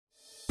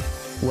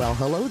Well,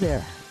 hello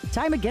there.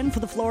 Time again for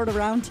the Florida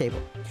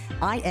Roundtable.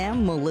 I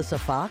am Melissa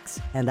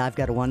Fox, and I've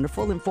got a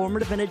wonderful,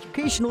 informative, and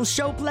educational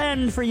show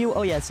planned for you.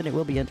 Oh, yes, and it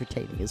will be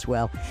entertaining as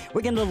well.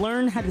 We're going to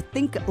learn how to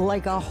think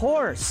like a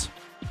horse.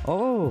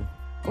 Oh,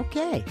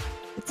 okay.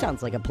 It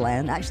sounds like a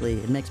plan. Actually,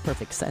 it makes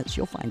perfect sense.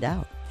 You'll find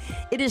out.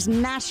 It is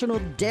National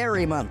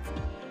Dairy Month.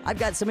 I've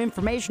got some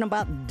information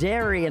about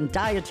dairy and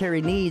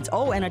dietary needs.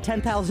 Oh, and a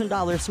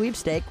 $10,000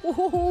 sweepstake.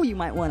 Woohoo, you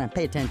might want to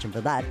pay attention for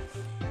that.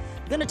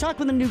 Going to talk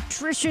with a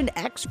nutrition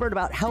expert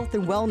about health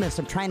and wellness.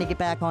 I'm trying to get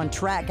back on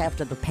track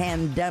after the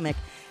pandemic,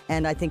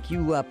 and I think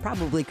you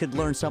probably could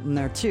learn something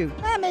there too.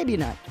 Maybe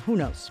not. Who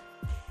knows?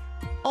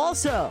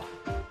 Also,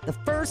 the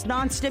first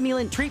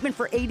non-stimulant treatment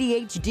for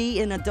ADHD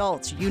in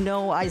adults. You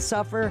know I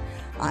suffer.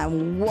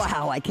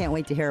 Wow, I can't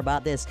wait to hear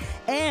about this.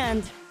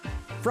 And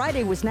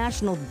Friday was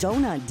National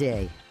Donut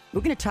Day.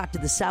 We're going to talk to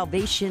the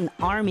Salvation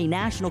Army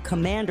National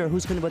Commander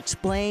who's going to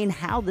explain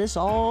how this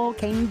all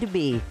came to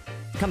be.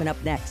 Coming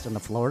up next on the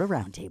Florida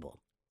Roundtable.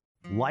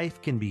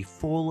 Life can be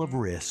full of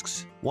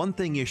risks. One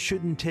thing you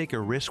shouldn't take a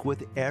risk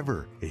with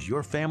ever is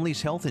your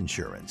family's health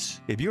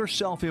insurance. If you're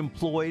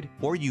self-employed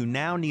or you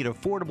now need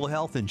affordable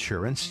health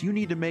insurance, you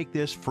need to make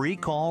this free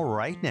call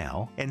right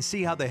now and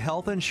see how the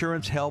Health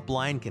Insurance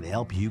Helpline can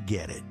help you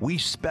get it. We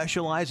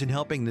specialize in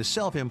helping the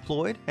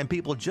self-employed and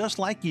people just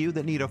like you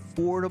that need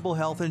affordable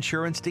health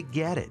insurance to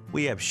get it.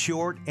 We have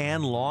short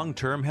and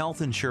long-term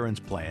health insurance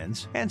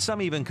plans, and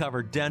some even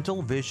cover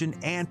dental, vision,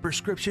 and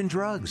prescription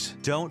drugs.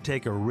 Don't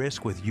take a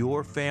risk with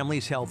your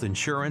family's health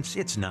insurance.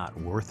 It's not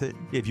worth it.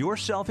 If you're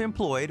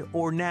self-employed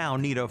or now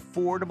need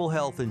affordable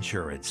health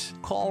insurance,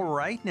 call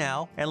right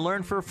now and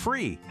learn for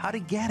free how to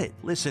get it.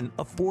 Listen,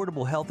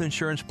 affordable health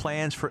insurance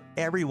plans for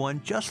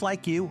everyone just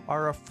like you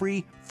are a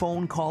free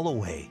phone call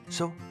away.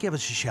 So give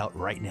us a shout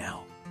right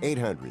now.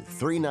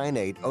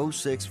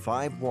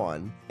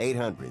 800-398-0651.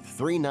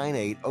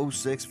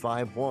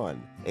 800-398-0651.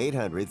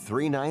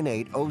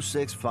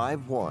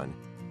 800-398-0651.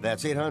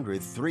 That's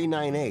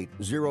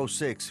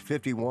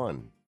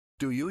 800-398-0651.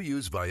 Do you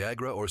use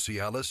Viagra or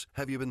Cialis?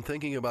 Have you been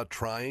thinking about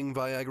trying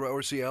Viagra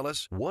or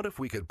Cialis? What if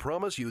we could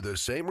promise you the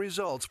same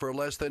results for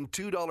less than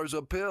 $2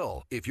 a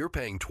pill? If you're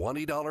paying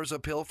 $20 a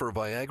pill for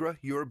Viagra,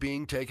 you're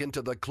being taken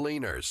to the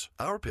cleaners.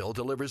 Our pill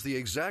delivers the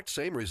exact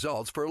same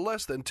results for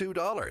less than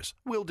 $2.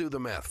 We'll do the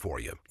math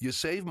for you. You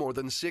save more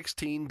than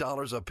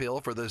 $16 a pill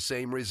for the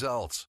same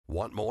results.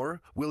 Want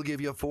more? We'll give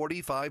you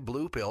 45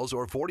 blue pills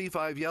or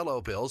 45 yellow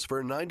pills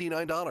for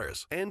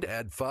 $99 and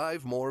add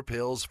 5 more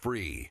pills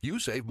free. You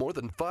save more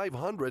than $500.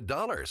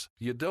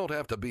 You don't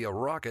have to be a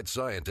rocket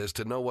scientist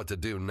to know what to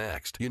do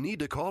next. You need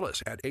to call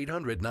us at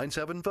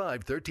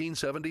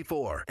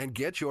 800-975-1374 and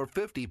get your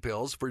 50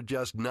 pills for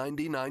just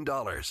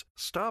 $99.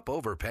 Stop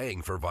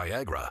overpaying for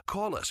Viagra.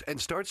 Call us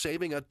and start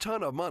saving a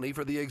ton of money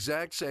for the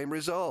exact same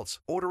results.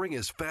 Ordering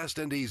is fast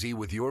and easy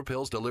with your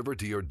pills delivered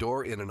to your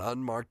door in an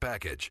unmarked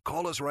package.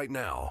 Call us right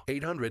now.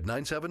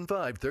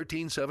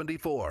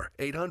 800-975-1374.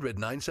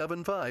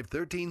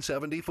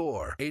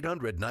 800-975-1374.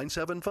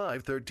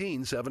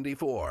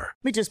 800-975-1374.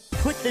 Let me just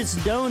put this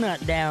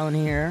donut down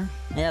here.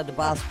 Yeah, the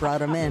boss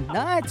brought him in.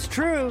 No, it's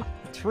true.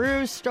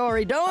 True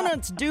story.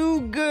 Donuts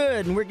do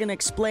good. And we're going to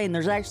explain.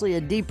 There's actually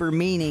a deeper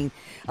meaning.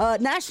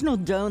 National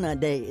Donut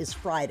Day is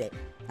Friday.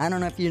 I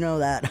don't know if you know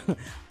that.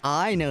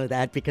 I know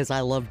that because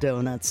I love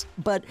donuts.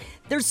 But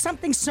there's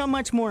something so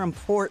much more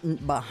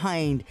important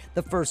behind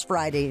the first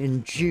Friday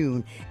in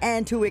June.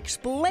 And to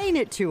explain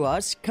it to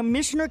us,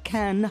 Commissioner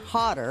Ken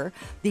Hodder,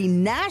 the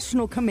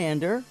National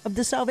Commander of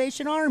the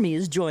Salvation Army,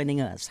 is joining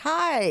us.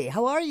 Hi,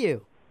 how are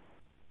you?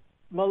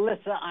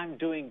 Melissa, I'm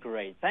doing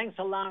great. Thanks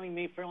for allowing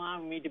me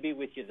to be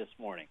with you this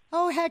morning.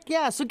 Oh, heck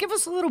yeah. So give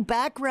us a little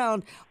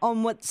background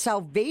on what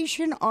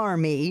Salvation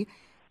Army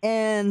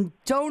and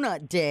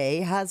Donut Day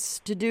has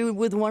to do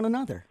with one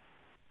another.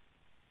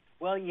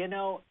 Well, you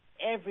know,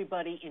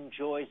 everybody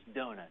enjoys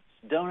donuts.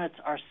 Donuts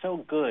are so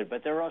good,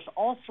 but they're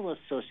also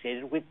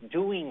associated with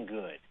doing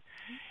good.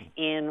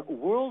 In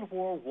World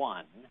War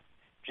I,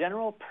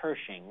 General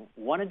Pershing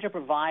wanted to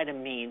provide a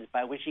means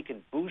by which he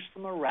could boost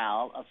the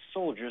morale of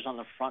soldiers on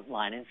the front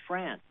line in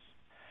France.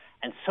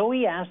 And so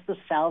he asked the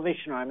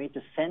Salvation Army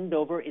to send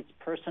over its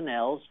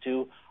personnel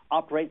to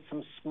operate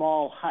some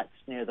small huts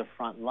near the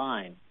front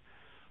line.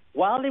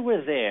 While they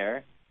were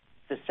there,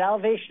 the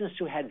Salvationists,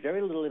 who had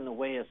very little in the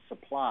way of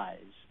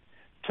supplies,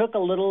 took a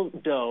little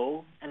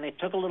dough, and they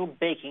took a little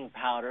baking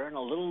powder and a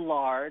little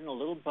lard and a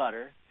little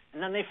butter,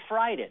 and then they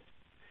fried it,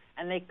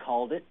 and they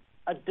called it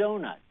a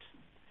donut.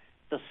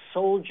 The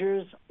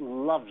soldiers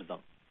loved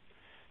them.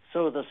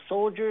 So the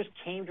soldiers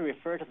came to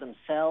refer to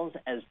themselves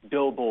as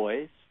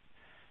doughboys.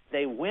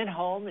 They went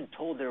home and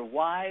told their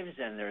wives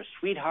and their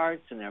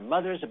sweethearts and their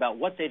mothers about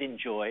what they'd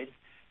enjoyed.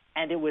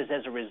 And it was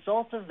as a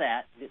result of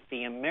that that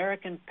the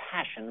American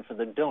passion for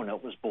the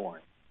donut was born.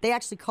 They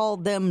actually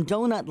called them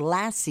donut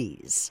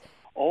lassies.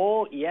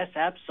 Oh, yes,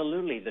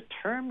 absolutely. The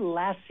term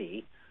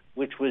lassie,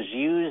 which was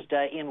used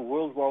in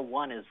World War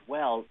I as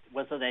well,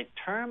 was a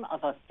term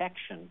of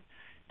affection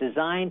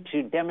designed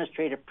to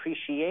demonstrate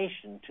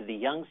appreciation to the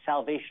young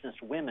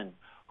Salvationist women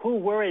who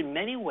were in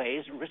many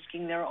ways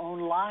risking their own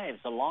lives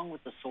along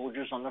with the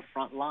soldiers on the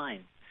front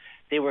line.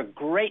 They were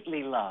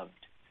greatly loved.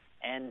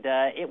 And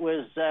it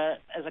was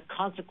as a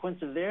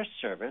consequence of their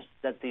service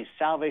that the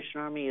Salvation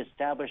Army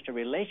established a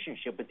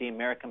relationship with the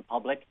American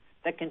public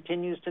that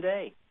continues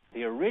today.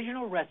 The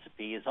original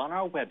recipe is on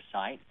our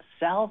website,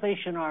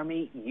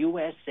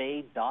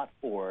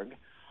 salvationarmyusa.org,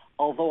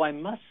 although I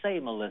must say,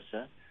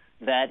 Melissa,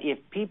 that if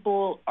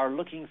people are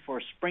looking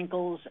for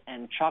sprinkles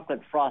and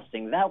chocolate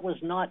frosting, that was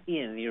not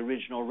in the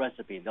original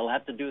recipe. They'll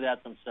have to do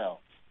that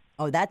themselves.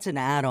 Oh, that's an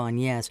add-on,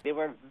 yes. They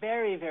were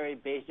very, very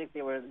basic.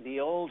 They were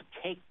the old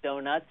cake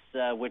donuts,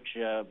 which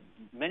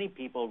many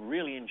people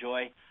really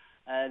enjoy.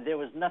 There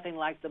was nothing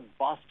like the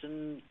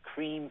Boston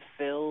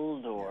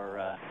cream-filled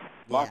or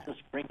lots of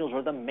sprinkles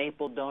or the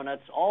maple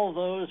donuts. All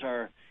those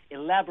are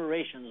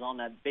elaborations on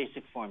that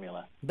basic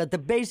formula. But the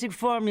basic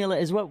formula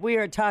is what we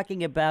are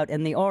talking about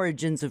and the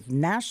origins of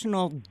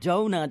National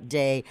Donut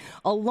Day,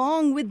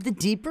 along with the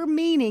deeper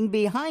meaning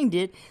behind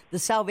it. The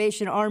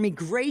Salvation Army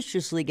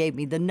graciously gave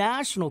me the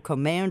national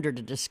commander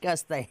to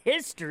discuss the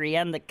history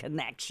and the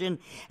connection,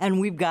 and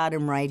we've got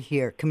him right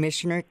here,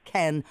 Commissioner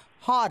Ken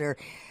Hodder.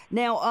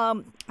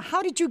 Now,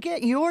 how did you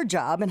get your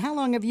job, and how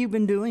long have you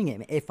been doing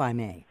it, if I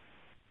may?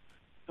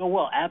 Oh,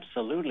 well,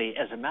 absolutely.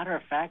 As a matter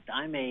of fact,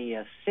 I'm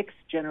a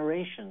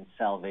sixth-generation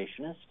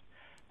Salvationist.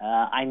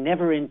 I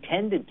never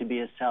intended to be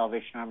a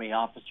Salvation Army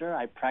officer.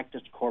 I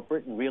practiced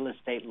corporate and real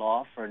estate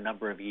law for a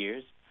number of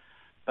years.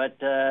 But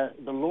the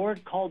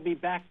Lord called me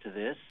back to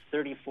this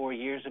 34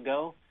 years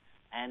ago,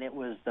 and it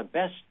was the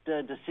best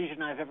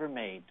decision I've ever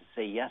made to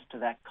say yes to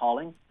that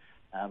calling.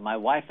 My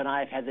wife and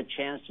I have had the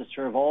chance to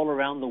serve all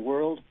around the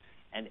world,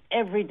 and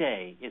every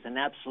day is an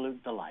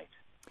absolute delight.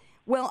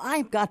 Well,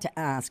 I've got to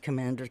ask,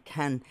 Commander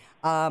Ken,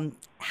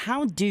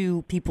 how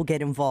do people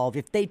get involved?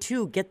 If they,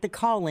 too, get the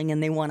calling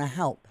and they want to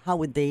help, how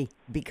would they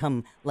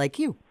become like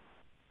you?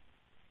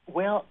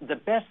 Well, the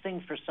best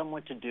thing for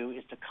someone to do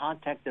is to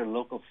contact their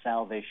local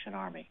Salvation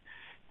Army.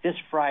 This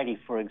Friday,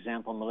 for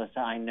example, Melissa,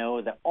 I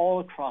know that all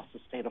across the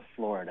state of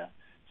Florida,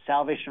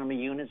 Salvation Army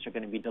units are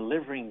going to be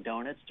delivering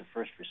donuts to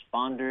first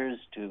responders,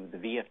 to the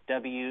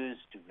VFWs,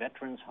 to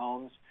veterans'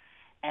 homes.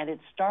 And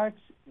it starts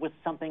with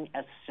something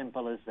as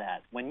simple as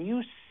that. When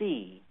you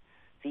see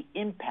the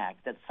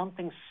impact that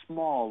something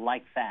small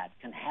like that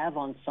can have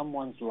on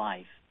someone's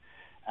life,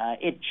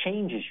 it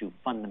changes you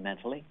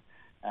fundamentally,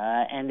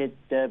 and it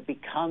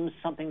becomes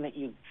something that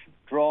you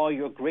draw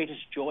your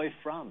greatest joy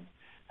from.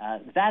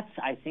 That's,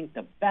 I think,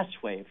 the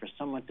best way for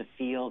someone to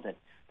feel that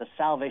the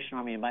Salvation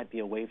Army might be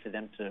a way for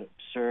them to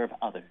serve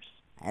others.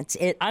 That's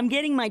it. I'm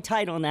getting my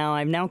title now.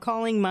 I'm now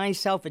calling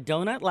myself a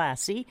Donut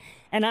Lassie,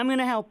 and I'm going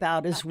to help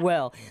out as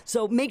well.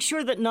 So make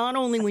sure that not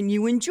only when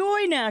you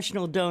enjoy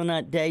National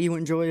Donut Day, you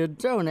enjoy a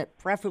donut,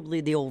 preferably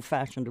the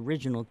old-fashioned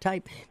original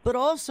type, but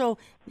also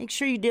make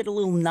sure you did a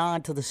little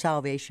nod to the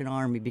Salvation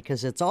Army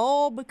because it's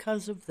all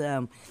because of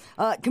them.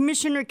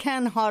 Commissioner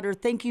Ken Hodder,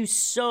 thank you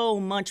so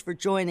much for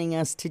joining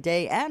us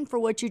today and for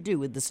what you do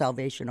with the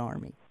Salvation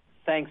Army.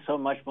 Thanks so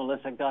much,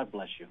 Melissa. God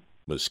bless you.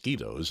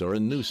 Mosquitoes are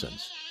a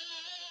nuisance.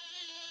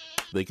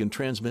 They can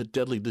transmit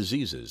deadly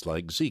diseases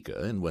like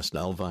Zika and West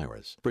Nile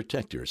virus.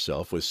 Protect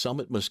yourself with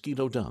Summit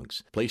Mosquito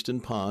Dunks. Placed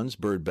in ponds,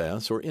 bird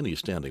baths, or any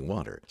standing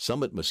water,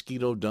 Summit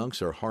Mosquito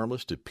Dunks are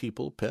harmless to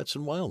people, pets,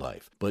 and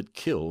wildlife, but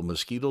kill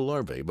mosquito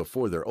larvae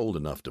before they're old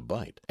enough to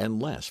bite and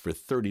last for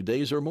 30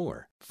 days or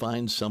more.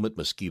 Find Summit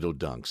Mosquito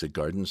Dunks at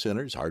garden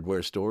centers,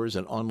 hardware stores,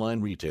 and online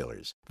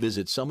retailers.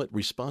 Visit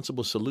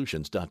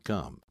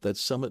SummitResponsibleSolutions.com.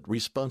 That's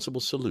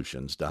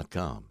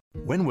SummitResponsibleSolutions.com.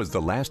 When was the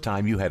last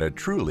time you had a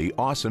truly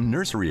awesome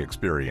nursery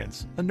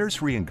experience? A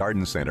nursery and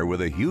garden center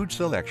with a huge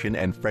selection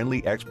and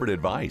friendly expert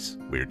advice.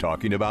 We're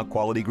talking about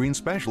Quality Green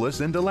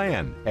specialists in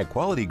DeLand. At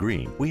Quality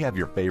Green, we have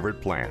your favorite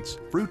plants,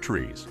 fruit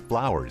trees,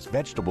 flowers,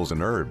 vegetables,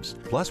 and herbs.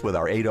 Plus, with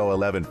our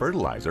 8011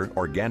 fertilizer,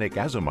 organic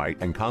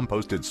azomite, and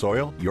composted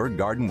soil, your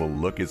garden will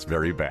look its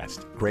very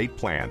best. Great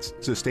plants,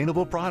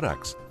 sustainable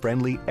products,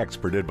 friendly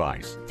expert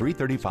advice.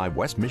 335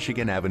 West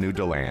Michigan Avenue,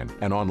 DeLand,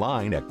 and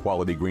online at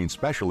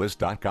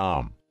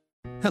QualityGreenSpecialist.com.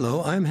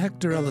 Hello, I'm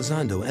Hector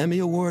Elizondo, Emmy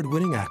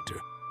Award-winning actor,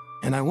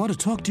 and I want to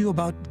talk to you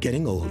about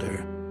getting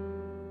older.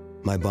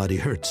 My body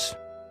hurts,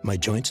 my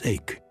joints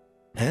ache,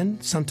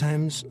 and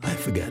sometimes I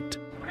forget.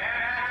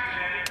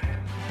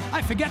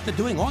 I forget that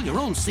doing all your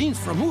own scenes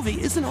for a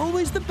movie isn't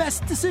always the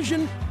best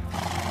decision.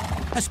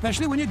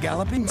 Especially when you're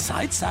galloping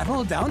side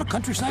saddle down a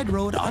countryside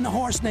road on a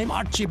horse named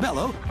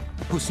Archibello,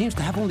 who seems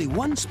to have only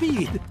one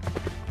speed,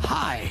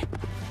 high.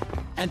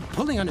 And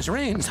pulling on his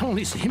reins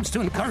only seems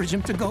to encourage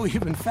him to go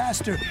even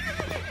faster.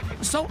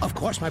 So, of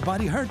course, my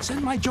body hurts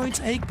and my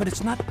joints ache, but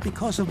it's not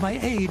because of my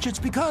age. It's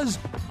because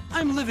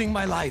I'm living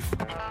my life.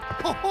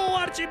 Oh,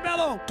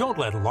 Archibello! Don't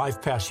let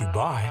life pass you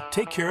by.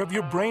 Take care of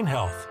your brain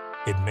health.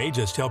 It may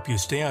just help you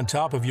stay on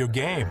top of your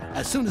game.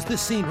 As soon as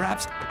this scene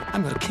wraps,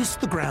 I'm going to kiss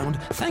the ground,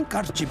 thank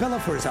Archibello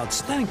for his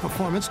outstanding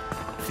performance,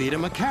 feed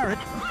him a carrot,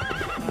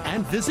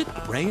 and visit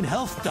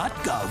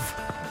brainhealth.gov.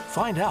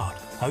 Find out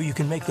how you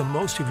can make the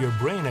most of your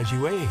brain as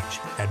you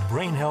age at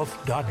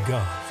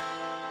brainhealth.gov.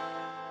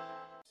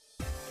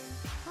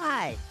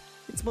 Hi,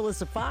 it's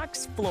Melissa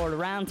Fox, Florida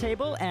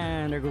Roundtable,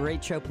 and a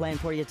great show planned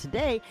for you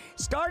today.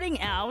 Starting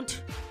out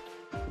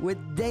with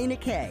Dana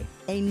Kay,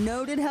 a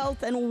noted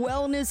health and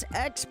wellness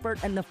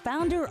expert and the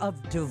founder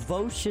of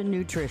Devotion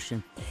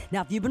Nutrition.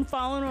 Now, if you've been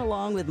following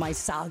along with my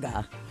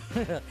saga,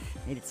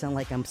 made it sound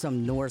like I'm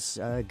some Norse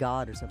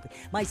god or something.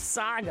 My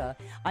saga,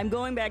 I'm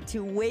going back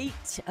to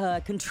weight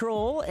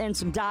control and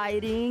some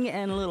dieting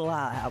and a little,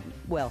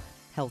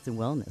 health and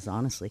wellness,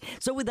 honestly.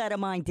 So with that in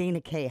mind,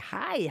 Dana Kay,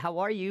 hi, how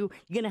are you?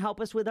 You going to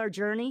help us with our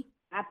journey?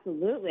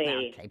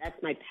 Absolutely. Okay.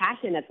 That's my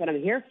passion. That's what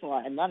I'm here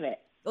for. I love it.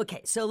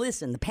 Okay, so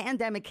listen, the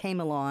pandemic came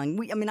along.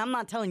 I'm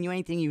not telling you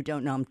anything you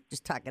don't know. I'm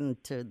just talking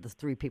to the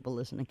three people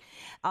listening.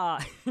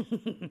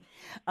 The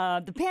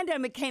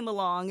pandemic came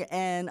along,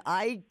 and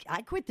I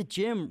quit the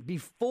gym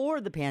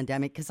before the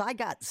pandemic because I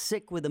got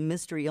sick with a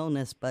mystery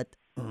illness, but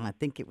I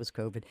think it was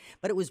COVID.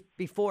 But it was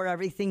before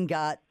everything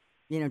got,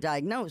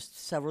 diagnosed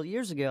several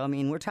years ago. I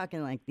mean, we're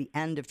talking like the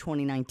end of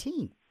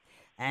 2019.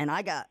 And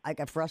I got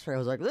frustrated. I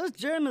was like, this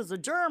gym is a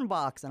germ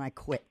box, and I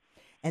quit.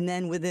 And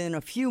then within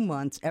a few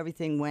months,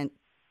 everything went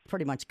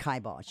pretty much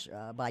kibosh.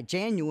 By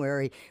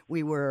January,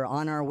 we were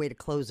on our way to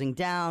closing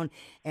down,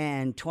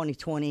 and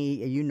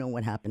 2020, you know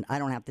what happened. I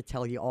don't have to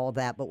tell you all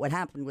that, but what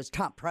happened was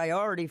top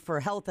priority for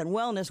health and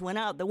wellness went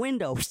out the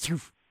window.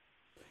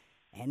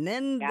 And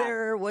then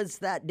there was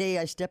that day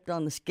I stepped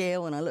on the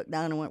scale, and I looked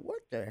down and went,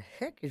 what the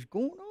heck is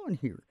going on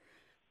here?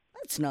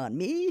 That's not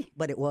me.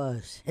 But it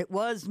was. It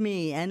was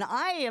me, and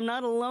I am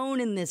not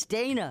alone in this,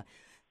 Dana.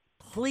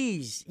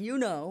 Please, you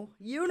know.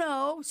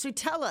 So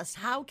tell us,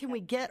 how can we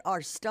get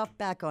our stuff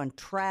back on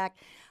track?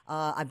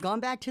 I've gone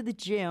back to the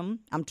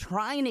gym. I'm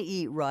trying to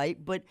eat right,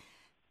 but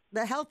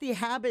the healthy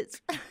habits,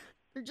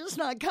 they're just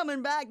not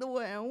coming back the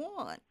way I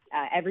want.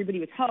 Everybody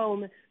was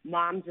home.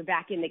 Moms were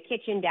back in the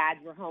kitchen. Dads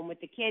were home with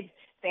the kids.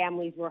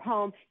 Families were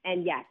home.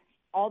 And yes,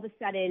 all of a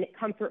sudden,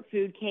 comfort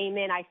food came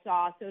in. I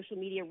saw social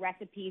media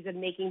recipes of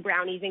making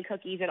brownies and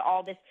cookies and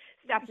all this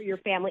stuff for your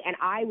family. And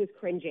I was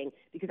cringing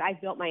because I've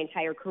built my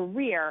entire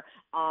career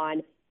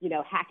on,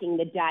 hacking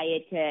the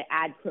diet to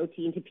add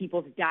protein to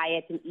people's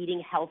diets and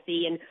eating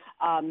healthy.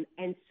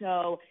 And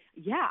so,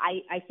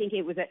 I think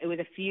it was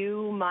a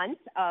few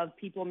months of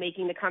people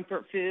making the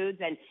comfort foods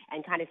and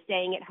kind of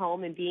staying at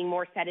home and being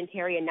more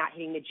sedentary and not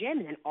hitting the gym.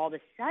 And then all of a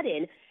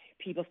sudden,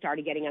 people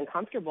started getting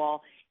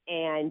uncomfortable.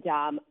 And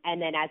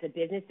then as a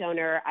business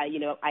owner, I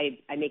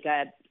make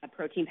a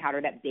protein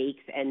powder that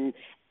bakes, and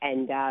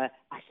I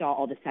saw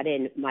all of a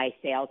sudden my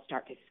sales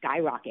start to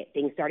skyrocket.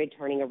 Things started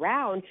turning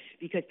around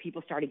because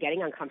people started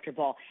getting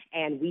uncomfortable,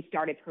 and we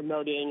started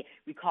promoting.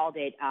 We called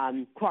it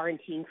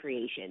quarantine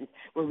creations,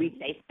 where we'd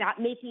say, stop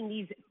making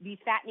these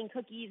fattening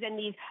cookies and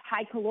these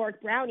high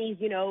caloric brownies.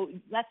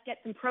 Let's get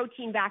some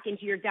protein back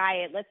into your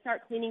diet. Let's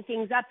start cleaning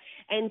things up.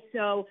 And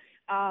so,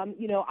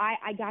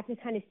 I got to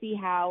kind of see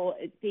how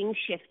things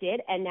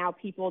shifted, and now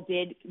people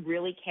did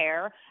really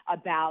care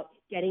about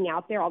getting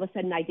out there. All of a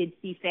sudden, I did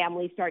see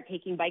families start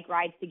taking bike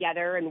rides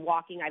together and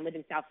walking. I live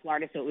in South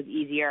Florida, so it was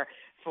easier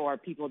for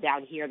people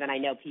down here than I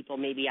know people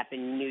maybe up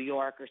in New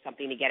York or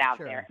something to get out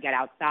there, get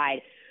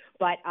outside.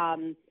 But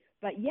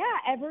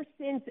ever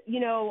since,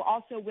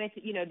 also with,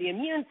 the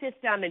immune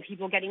system and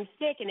people getting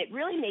sick and it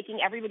really making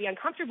everybody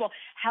uncomfortable,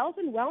 health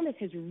and wellness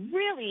has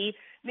really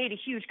made a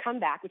huge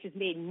comeback, which has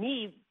made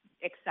me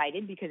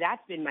excited because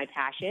that's been my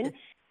passion.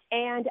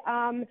 And,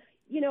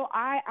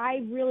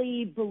 I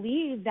really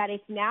believe that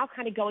it's now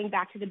kind of going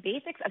back to the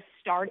basics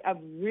of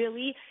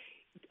really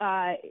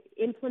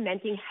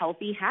implementing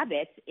healthy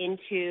habits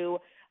into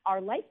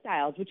our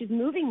lifestyles, which is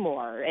moving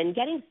more and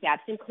getting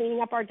steps and cleaning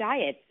up our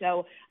diets.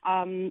 So,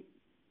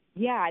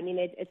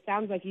 it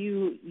sounds like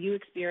you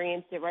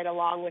experienced it right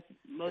along with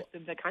most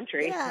of the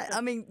country.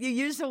 Yeah, you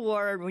used the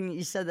word when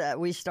you said that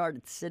we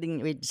started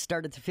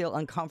to feel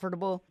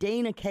uncomfortable.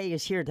 Dana Kay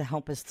is here to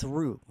help us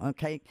through,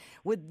 okay?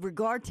 With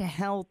regard to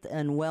health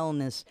and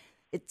wellness,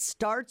 it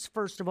starts,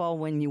 first of all,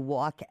 when you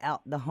walk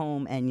out the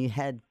home and you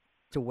head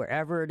to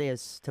wherever it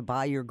is to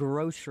buy your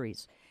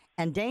groceries.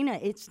 And Dana,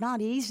 it's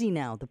not easy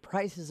now. The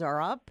prices are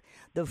up.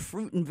 The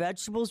fruit and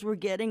vegetables we're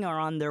getting are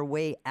on their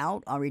way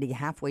out, already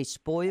halfway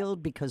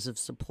spoiled because of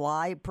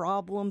supply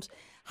problems.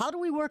 How do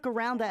we work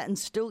around that and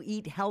still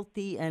eat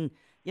healthy and,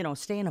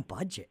 stay in a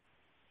budget?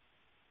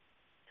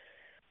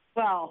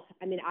 Well,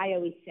 I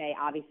always say,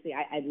 obviously,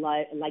 I'd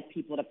like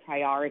people to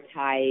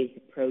prioritize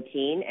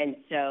protein. And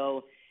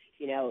so,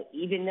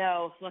 even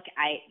though, look,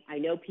 I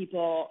know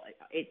people,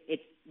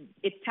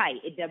 it's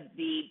tight.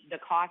 The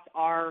costs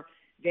are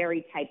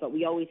very tight, but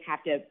we always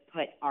have to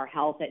put our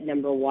health at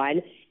number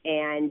one.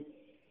 And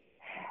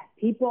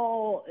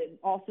people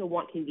also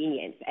want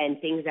convenience and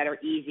things that are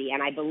easy.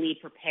 And I believe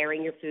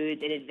preparing your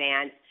foods in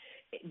advance,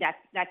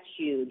 that's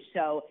huge.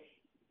 So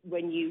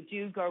when you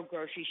do go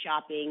grocery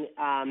shopping,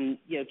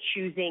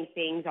 choosing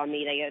things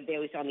they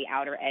always on the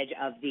outer edge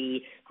of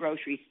the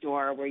grocery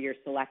store where you're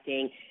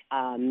selecting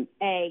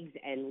eggs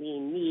and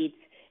lean meats,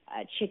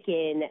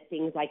 chicken,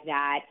 things like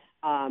that.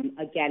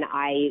 Again,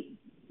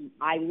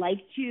 I like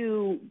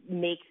to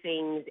make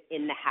things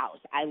in the house.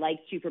 I like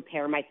to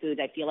prepare my food.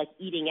 I feel like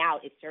eating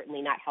out is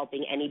certainly not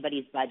helping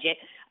anybody's budget,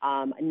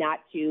 not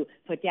to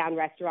put down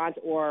restaurants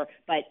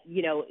but,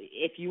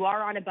 if you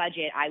are on a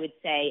budget, I would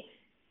say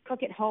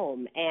cook at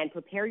home and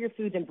prepare your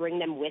foods and bring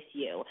them with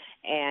you.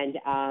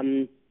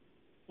 And,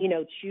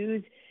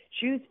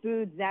 choose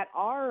foods that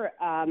are,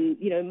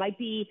 it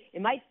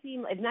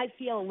might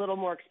feel a little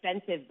more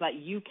expensive, but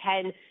you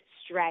can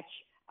stretch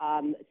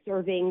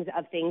servings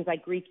of things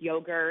like Greek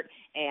yogurt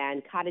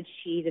and cottage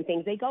cheese and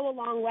things. They go a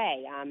long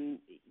way.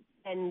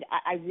 And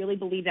I really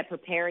believe that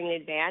preparing in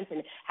advance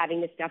and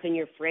having the stuff in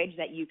your fridge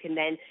that you can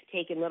then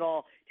take in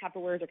little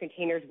Tupperwares or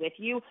containers with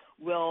you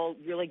will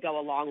really go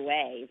a long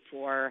way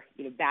for,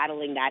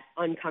 battling that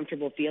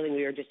uncomfortable feeling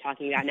we were just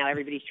talking about. Now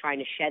everybody's trying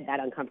to shed that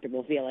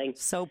uncomfortable feeling.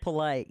 So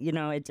polite.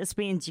 It just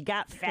means you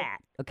got fat.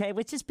 Okay,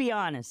 let's just be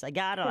honest. I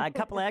got a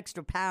couple of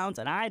extra pounds,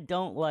 and I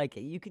don't like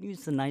it. You can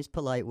use the nice,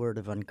 polite word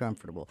of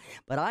uncomfortable.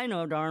 But I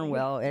know darn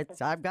well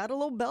I've got a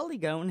little belly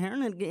going here,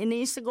 and it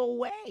needs to go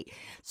away.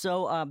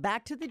 So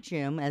back to the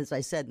gym, as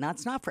I said,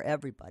 that's not for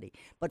everybody.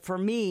 But for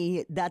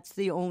me, that's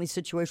the only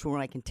situation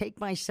where I can take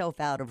myself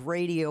out of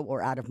radio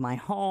or out of my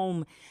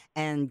home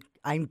and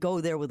I go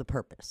there with a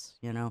purpose,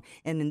 and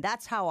then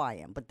that's how I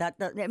am. But that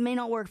it may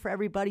not work for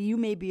everybody. You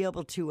may be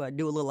able to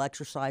do a little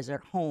exercise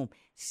at home,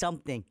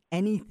 something,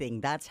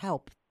 anything. That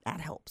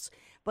helps.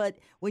 But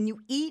when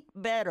you eat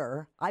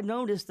better, I've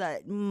noticed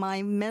that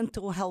my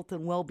mental health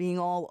and well-being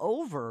all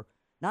over,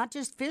 not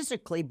just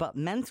physically, but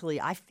mentally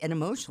and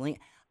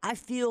emotionally, I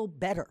feel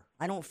better.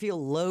 I don't feel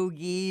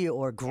logy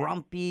or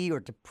grumpy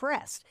or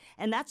depressed.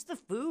 And that's the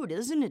food,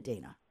 isn't it,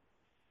 Dana?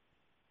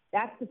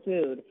 That's the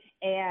food.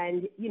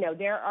 And,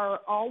 there are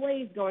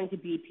always going to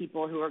be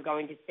people who are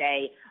going to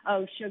say,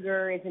 oh,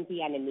 sugar isn't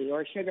the enemy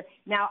or sugar.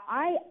 Now,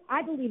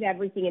 I believe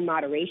everything in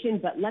moderation,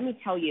 but let me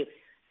tell you,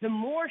 the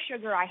more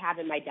sugar I have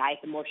in my diet,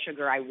 the more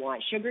sugar I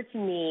want. Sugar to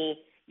me,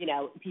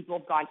 people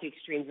have gone to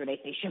extremes where they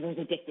say sugar is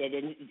addicted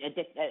and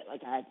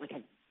like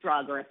a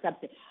drug or a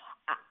substance.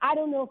 I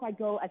don't know if I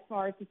go as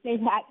far as to say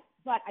that,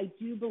 but I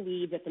do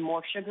believe that the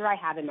more sugar I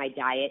have in my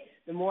diet,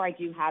 the more I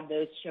do have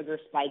those sugar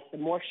spikes, the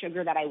more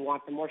sugar that I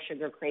want, the more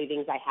sugar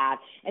cravings I have.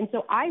 And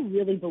so I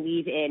really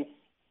believe in,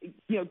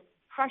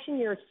 crushing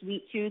your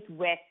sweet tooth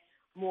with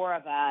more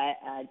of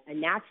a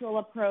natural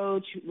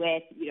approach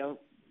with,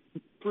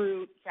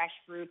 fruit, fresh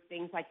fruit,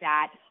 things like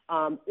that,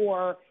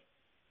 or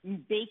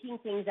baking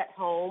things at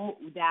home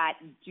that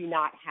do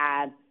not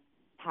have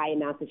high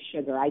amounts of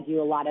sugar. I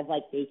do a lot of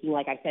baking,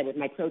 like I said, with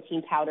my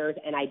protein powders,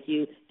 and I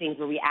do things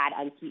where we add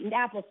unsweetened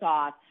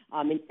applesauce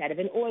instead of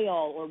an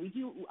oil, or we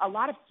do a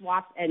lot of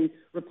swaps and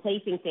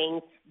replacing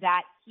things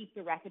that keep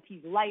the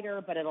recipes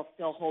lighter, but it'll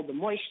still hold the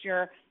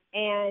moisture.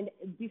 And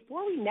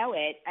before we know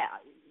it,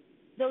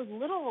 those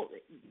little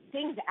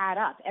things add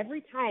up.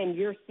 Every time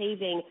you're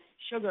saving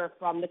sugar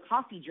from the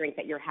coffee drink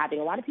that you're having,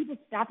 a lot of people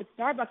stop at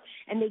Starbucks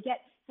and they get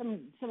some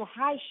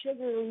high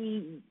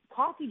sugary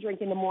coffee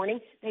drink in the morning.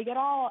 They get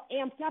all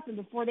amped up, and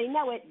before they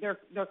know it,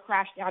 they're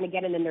crashed down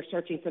again, and then they're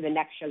searching for the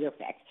next sugar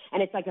fix.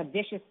 And it's like a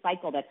vicious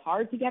cycle that's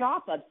hard to get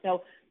off of.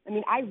 So,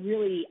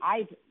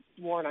 I've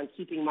sworn on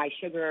keeping my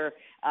sugar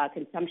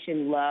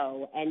consumption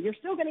low. And you're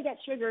still going to get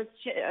sugar.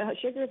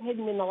 Sugar is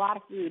hidden in a lot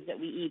of foods that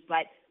we eat,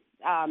 but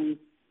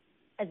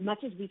as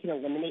much as we can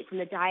eliminate from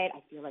the diet, I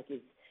feel like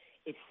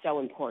it's so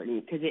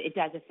important because it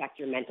does affect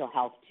your mental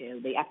health too.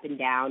 The up and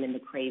down and the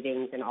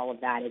cravings and all of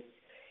that.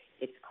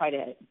 It's quite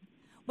a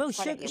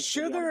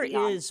sugar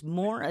is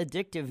more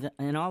addictive,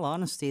 in all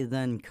honesty,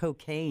 than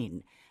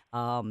cocaine.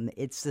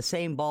 It's the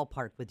same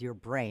ballpark with your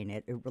brain.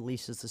 It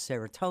releases the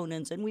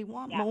serotonins, and we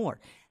want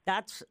more.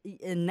 That's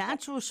in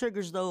natural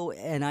sugars, though,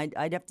 and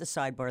I'd have to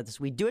sidebar this.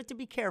 We do have to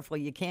be careful.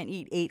 You can't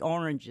eat 8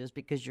 oranges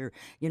because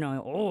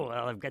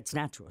it's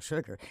natural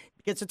sugar.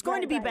 Because it's going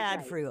to be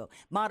bad for you.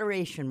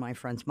 Moderation, my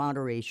friends,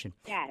 moderation.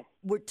 Yes.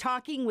 We're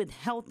talking with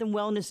health and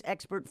wellness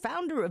expert,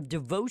 founder of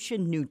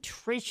Devotion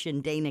Nutrition,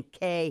 Dana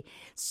Kay.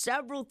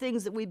 Several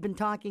things that we've been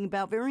talking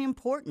about, very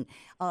important.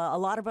 A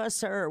lot of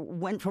us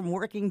went from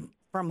working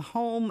from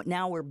home.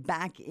 Now we're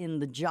back in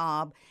the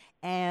job.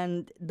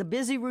 And the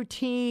busy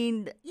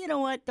routine, you know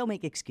what? Don't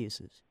make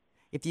excuses.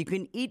 If you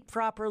can eat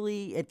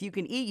properly, you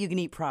can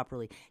eat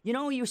properly.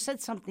 You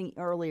said something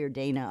earlier,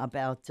 Dana,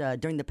 about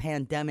during the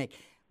pandemic,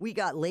 we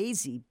got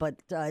lazy,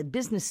 but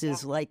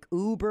businesses like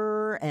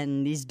Uber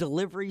and these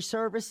delivery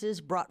services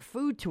brought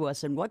food to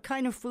us. And what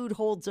kind of food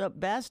holds up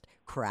best?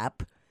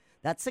 Crap.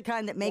 That's the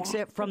kind that makes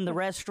it from the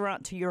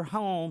restaurant to your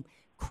home.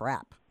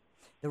 Crap.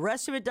 The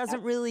rest of it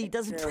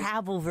doesn't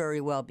travel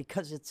very well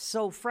because it's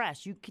so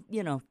fresh.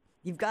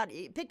 You've got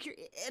pick your,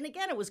 and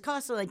again, it was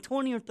costing like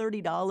 $20 or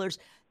 $30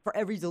 for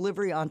every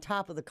delivery on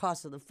top of the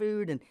cost of the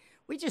food. And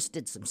we just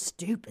did some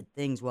stupid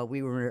things while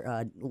we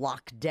were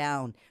locked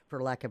down,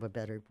 for lack of a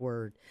better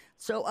word.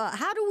 So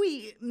how do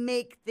we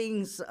make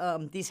things,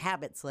 these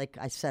habits, like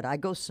I said, I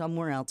go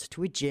somewhere else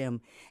to a gym,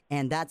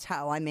 and that's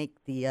how I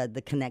make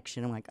the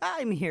connection. I'm like,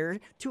 I'm here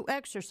to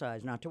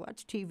exercise, not to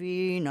watch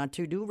TV, not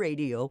to do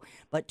radio,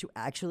 but to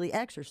actually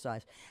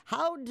exercise.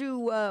 How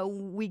do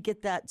we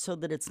get that so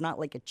that it's not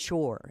like a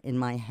chore in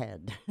my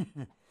head?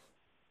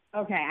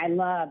 Okay, I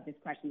love this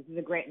question.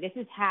 This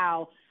is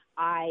how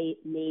I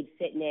made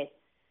fitness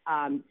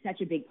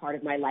such a big part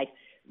of my life.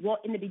 Well,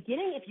 in the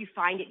beginning, if you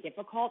find it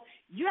difficult,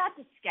 you have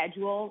to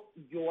schedule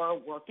your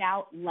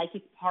workout like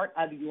it's part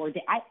of your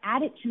day. I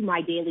add it to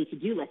my daily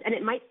to-do list, and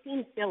it might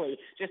seem silly,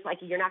 just like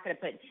you're not going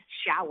to put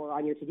shower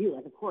on your to-do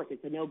list. Of course,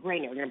 it's a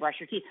no-brainer. You're going to brush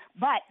your teeth.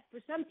 But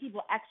for some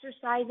people,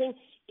 exercising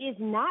is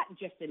not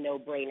just a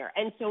no-brainer.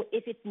 And so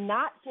if it's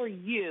not for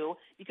you,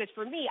 because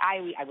for me, I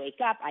wake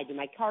up, I do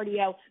my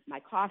cardio,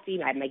 my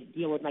coffee, I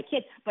deal with my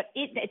kids, but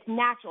it's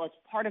natural. It's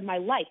part of my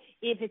life.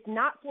 If it's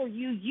not for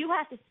you, you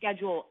have to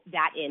schedule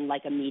that in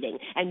like a meeting,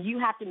 and you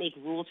have to make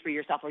rules for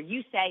yourself, or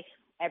you say,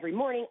 every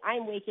morning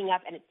I'm waking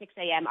up and at 6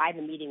 a.m. I have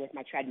a meeting with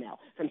my treadmill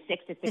from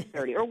 6 to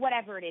 6:30 or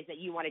whatever it is that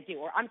you want to do,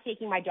 or I'm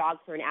taking my dog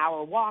for an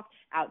hour walk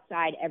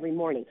outside every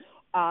morning.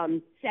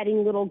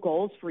 Setting little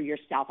goals for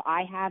yourself.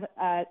 I have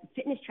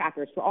fitness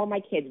trackers for all my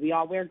kids. We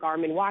all wear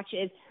Garmin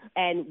watches,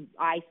 and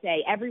I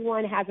say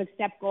everyone has a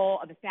step goal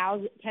of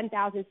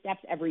 10,000 steps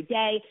every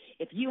day.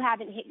 If you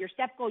haven't hit your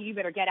step goal, you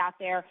better get out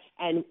there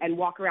and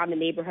walk around the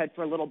neighborhood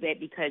for a little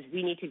bit, because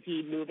we need to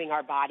be moving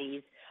our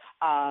bodies.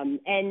 And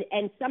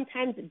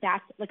sometimes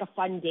that's like a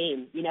fun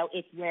game. You know,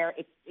 it's where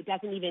it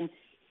doesn't even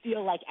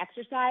feel like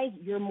exercise.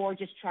 You're more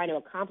just trying to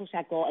accomplish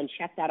that goal and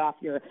check that off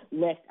your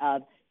list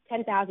of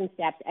 10,000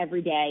 steps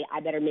every day. I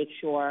better make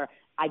sure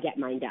I get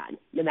mine done,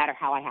 no matter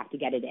how I have to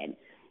get it in.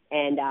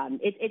 And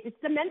it's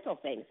the mental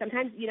thing.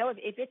 Sometimes, you know,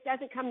 if it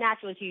doesn't come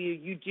naturally to you,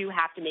 you do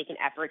have to make an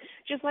effort.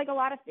 Just like a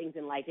lot of things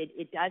in life,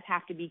 it does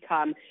have to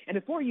become, and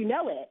before you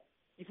know it,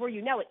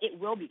 it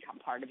will become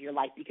part of your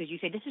life, because you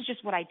say, this is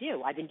just what I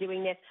do. I've been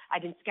doing this.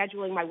 I've been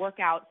scheduling my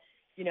workout,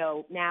 you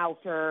know, now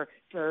for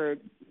 5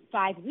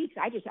 weeks.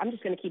 I'm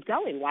just going to keep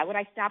going. Why would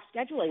I stop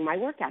scheduling my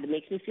workout? It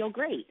makes me feel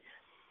great.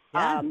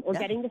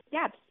 Getting the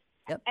steps.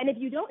 Yep. And if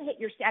you don't hit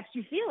your steps,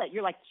 you feel it.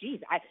 You're like, geez,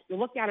 you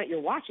look down at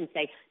your watch and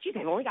say, geez,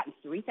 I've only gotten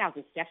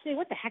 3,000 steps today.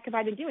 What the heck have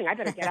I been doing? I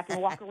better get up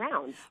and walk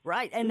around.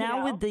 Right. And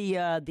now with the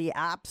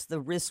apps, the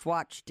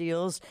wristwatch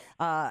deals,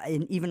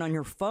 and even on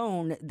your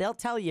phone, they'll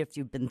tell you if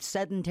you've been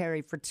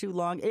sedentary for too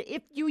long.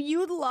 If you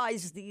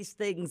utilize these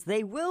things,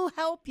 they will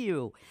help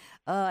you.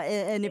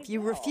 And if you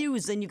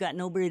refuse, then you got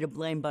nobody to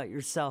blame but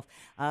yourself.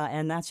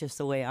 And that's just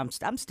the way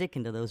I'm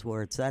sticking to those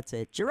words. That's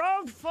it. Your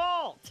own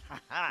fault.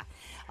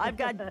 I've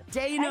got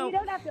Dana. And you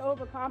don't have to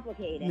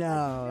overcomplicate it.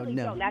 No, really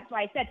no. Don't. That's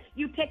why I said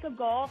you pick a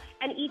goal,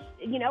 and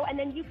and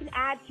then you can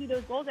add to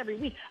those goals every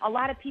week. A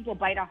lot of people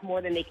bite off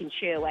more than they can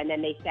chew, and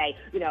then they say,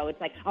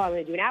 it's like, oh, I'm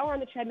going to do an hour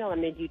on the treadmill,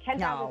 I'm going to do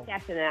 10,000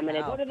 steps, and then I'm going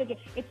to go to the gym.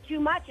 It's too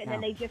much, and then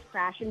they just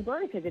crash and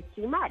burn because it's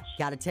too much.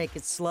 Got to take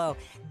it slow.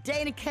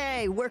 Dana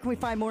Kay, where can we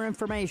find more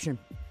information?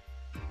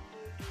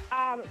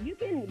 You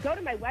can go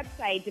to my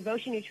website,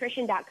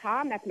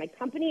 devotionnutrition.com. That's my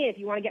company. If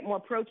you want to get more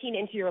protein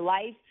into your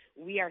life,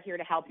 we are here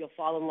to help. You'll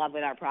fall in love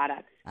with our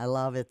products. I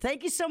love it.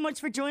 Thank you so much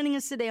for joining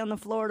us today on the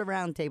Florida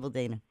Roundtable,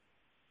 Dana.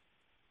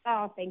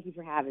 Oh, thank you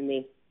for having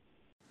me.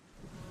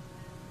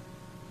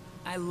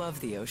 I love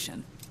the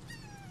ocean.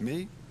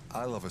 Me?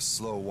 I love a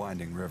slow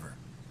winding river.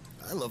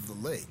 I love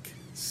the lake.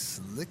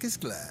 Slick as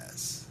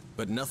glass.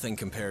 But nothing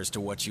compares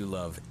to what you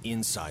love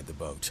inside the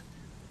boat.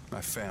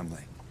 My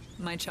family.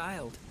 My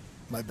child.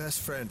 My best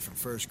friend from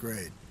first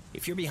grade.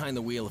 If you're behind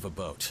the wheel of a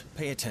boat,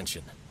 pay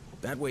attention.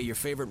 That way your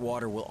favorite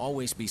water will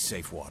always be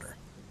safe water.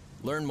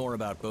 Learn more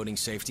about boating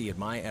safety at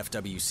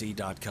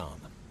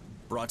myfwc.com.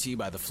 Brought to you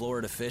by the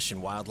Florida Fish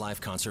and Wildlife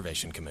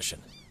Conservation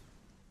Commission.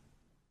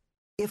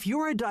 If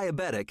you're a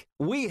diabetic,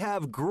 we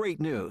have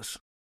great news.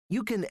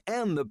 You can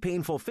end the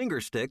painful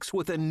finger sticks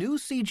with a new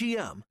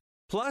CGM.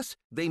 Plus,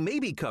 they may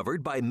be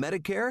covered by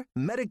Medicare,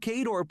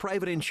 Medicaid, or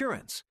private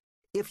insurance.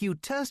 If you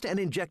test and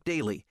inject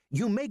daily,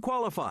 you may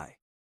qualify.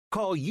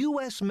 Call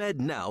US Med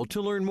now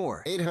to learn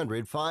more.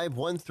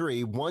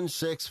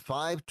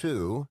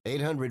 800-513-1652.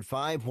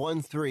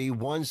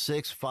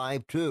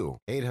 800-513-1652.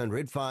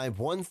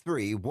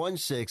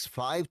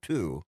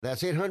 800-513-1652.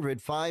 That's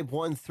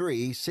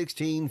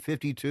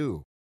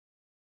 800-513-1652.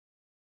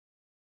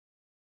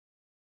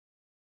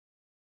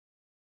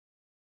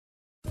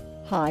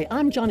 Hi,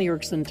 I'm Johnny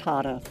Erickson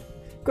Tata.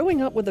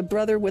 Growing up with a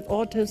brother with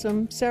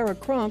autism, Sarah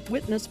Cronk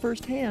witnessed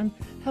firsthand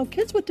how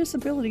kids with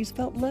disabilities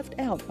felt left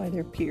out by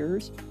their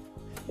peers.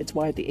 It's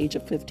why at the age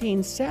of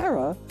 15,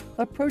 Sarah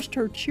approached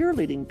her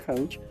cheerleading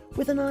coach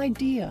with an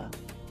idea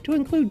to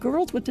include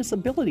girls with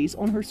disabilities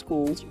on her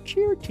school's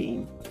cheer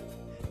team.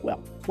 Well,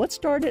 what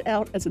started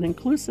out as an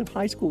inclusive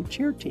high school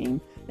cheer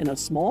team in a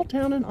small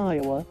town in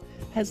Iowa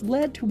has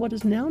led to what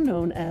is now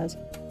known as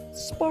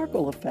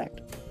Sparkle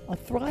Effect, a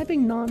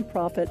thriving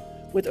nonprofit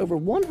with over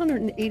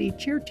 180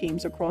 cheer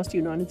teams across the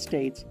United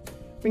States,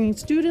 bringing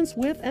students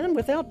with and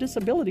without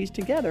disabilities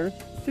together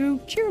through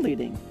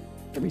cheerleading.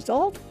 The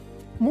result?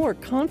 More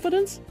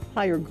confidence,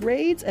 higher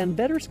grades, and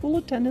better school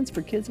attendance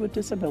for kids with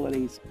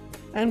disabilities.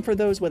 And for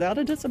those without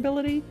a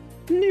disability,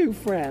 new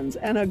friends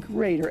and a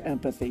greater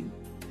empathy.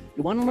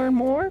 You want to learn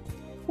more?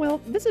 Well,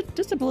 visit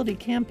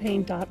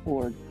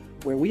disabilitycampaign.org,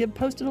 where we have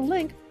posted a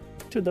link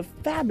to the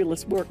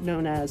fabulous work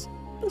known as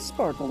the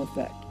Sparkle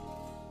Effect.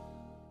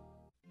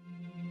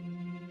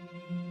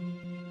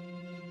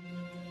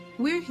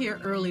 We're here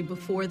early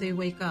before they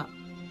wake up.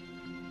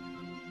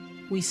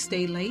 We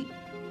stay late,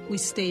 we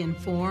stay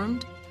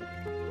informed,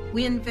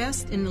 we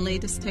invest in the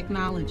latest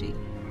technology.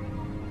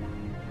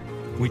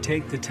 We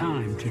take the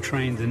time to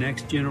train the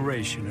next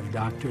generation of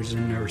doctors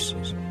and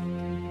nurses.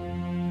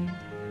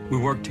 We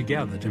work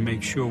together to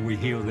make sure we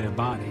heal their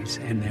bodies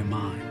and their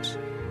minds.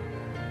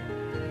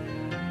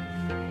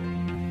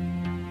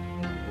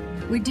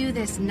 We do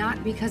this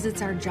not because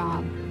it's our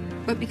job,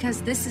 but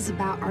because this is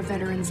about our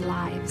veterans'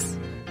 lives.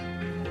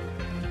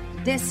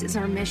 This is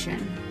our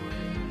mission.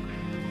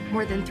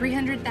 More than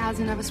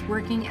 300,000 of us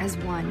working as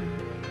one,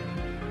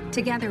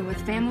 together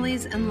with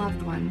families and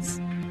loved ones.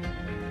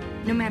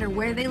 No matter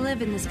where they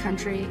live in this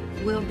country,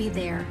 we'll be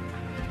there.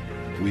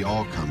 We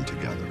all come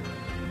together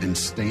and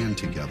stand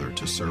together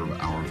to serve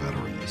our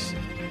veterans.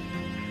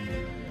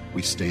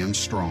 We stand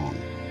strong,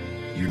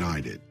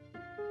 united.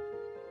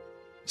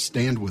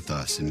 Stand with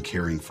us in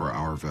caring for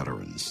our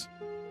veterans.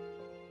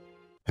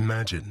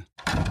 Imagine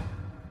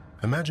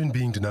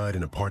being denied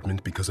an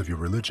apartment because of your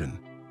religion,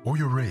 or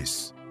your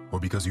race, or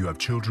because you have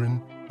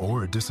children,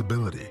 or a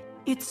disability.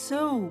 It's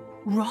so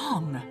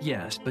wrong.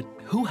 Yes, but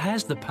who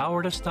has the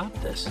power to stop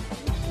this?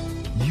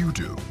 You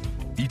do.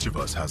 Each of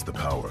us has the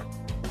power.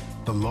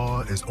 The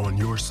law is on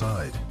your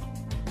side.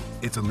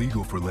 It's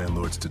illegal for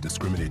landlords to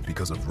discriminate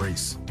because of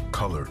race,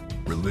 color,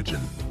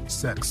 religion,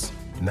 sex,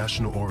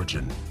 national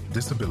origin,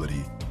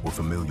 disability, or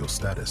familial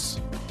status.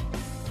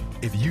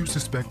 If you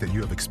suspect that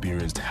you have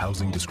experienced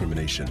housing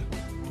discrimination,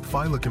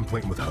 file a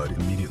complaint with HUD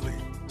immediately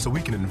so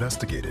we can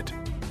investigate it.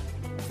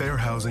 Fair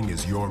housing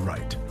is your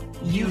right.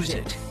 Use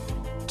it.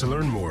 To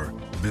learn more,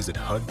 visit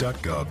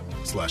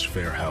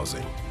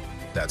hud.gov/fairhousing.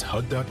 That's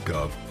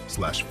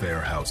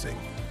hud.gov/fairhousing.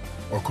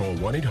 Or call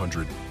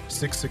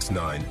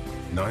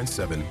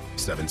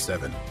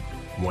 1-800-669-9777.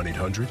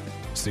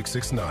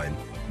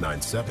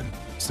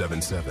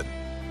 1-800-669-9777.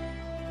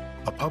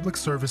 A public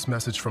service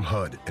message from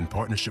HUD in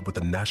partnership with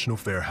the National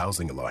Fair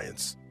Housing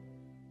Alliance.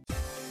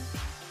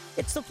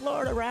 It's the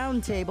Florida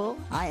Roundtable.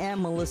 I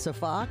am Melissa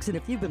Fox, and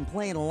if you've been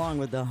playing along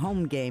with the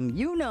home game,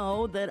 you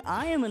know that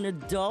I am an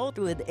adult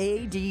with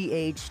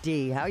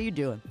ADHD. How you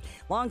doing?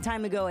 Long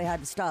time ago, I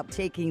had to stop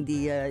taking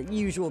the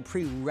usual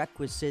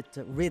prerequisite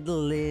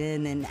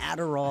Ritalin and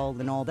Adderall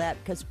and all that,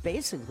 because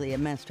basically it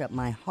messed up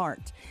my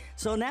heart.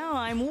 So now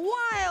I'm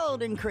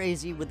wild and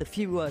crazy with a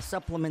few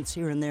supplements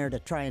here and there to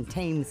try and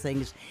tame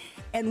things.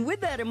 And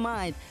with that in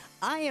mind,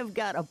 I have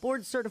got a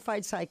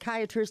board-certified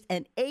psychiatrist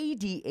and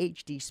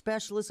ADHD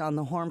specialist on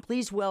the horn.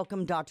 Please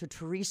welcome Dr.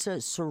 Teresa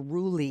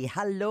Cerulli.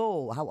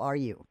 Hello, how are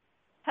you?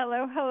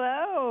 Hello,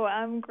 hello.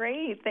 I'm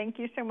great. Thank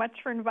you so much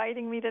for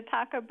inviting me to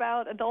talk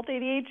about adult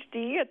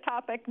ADHD, a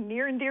topic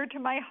near and dear to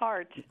my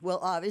heart. Well,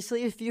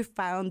 obviously, if you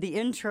found the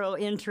intro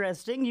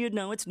interesting, you'd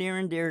know it's near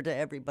and dear to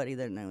everybody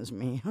that knows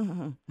me.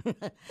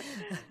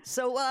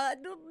 So,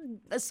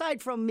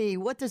 aside from me,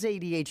 what does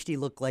ADHD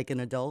look like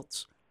in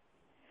adults?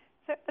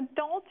 So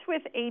adults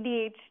with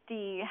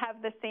ADHD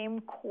have the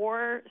same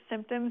core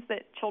symptoms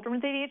that children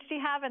with ADHD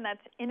have, and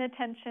that's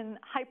inattention,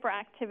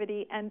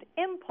 hyperactivity, and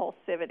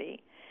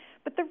impulsivity.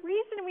 But the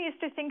reason we used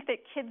to think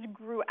that kids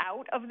grew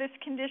out of this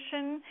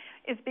condition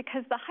is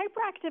because the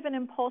hyperactive and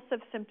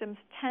impulsive symptoms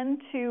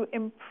tend to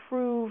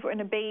improve and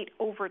abate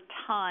over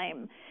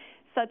time,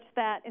 such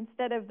that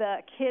instead of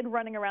the kid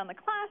running around the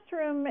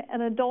classroom,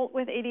 an adult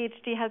with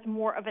ADHD has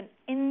more of an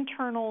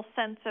internal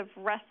sense of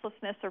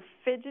restlessness or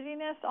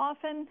fidgetiness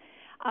often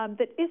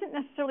that isn't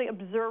necessarily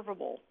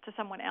observable to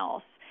someone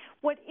else.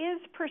 What is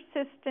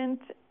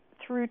persistent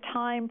through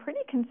time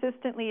pretty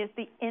consistently is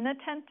the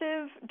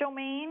inattentive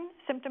domain,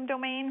 symptom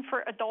domain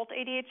for adult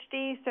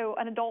ADHD. So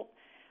an adult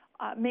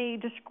may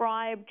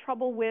describe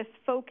trouble with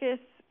focus,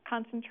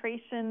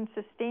 concentration,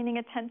 sustaining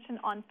attention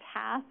on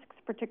tasks,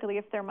 particularly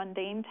if they're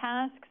mundane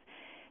tasks,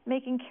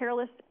 making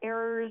careless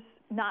errors,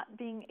 not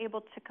being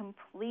able to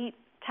complete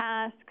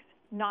tasks,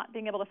 not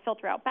being able to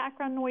filter out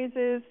background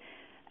noises.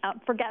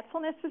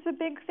 Forgetfulness is a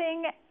big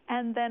thing,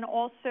 and then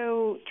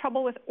also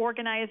trouble with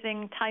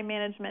organizing, time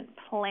management,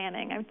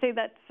 planning. I would say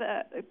that's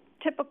a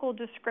typical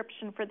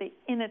description for the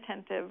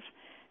inattentive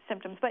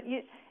symptoms. But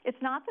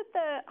it's not that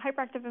the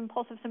hyperactive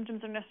impulsive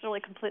symptoms are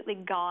necessarily completely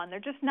gone. They're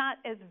just not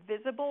as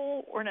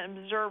visible or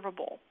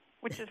observable,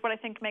 which is what I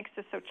think makes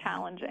this so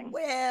challenging.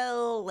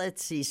 Well,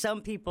 let's see.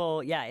 Some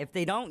people, if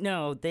they don't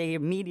know, they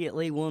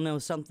immediately will know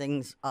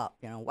something's up.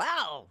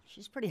 Wow,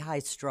 she's pretty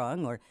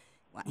high-strung, or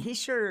He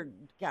sure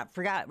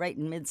forgot right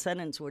in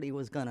mid-sentence what he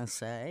was going to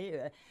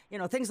say.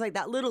 Things like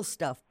that, little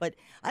stuff. But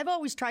I've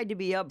always tried to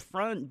be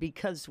upfront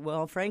because,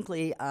 well,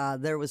 frankly,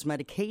 there was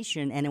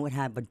medication and it would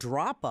have a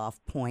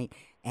drop-off point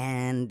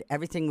and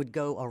everything would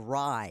go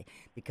awry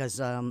because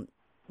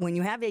when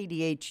you have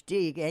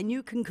ADHD, and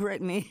you can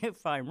correct me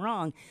if I'm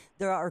wrong,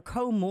 there are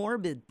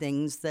comorbid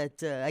things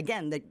that,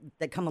 again,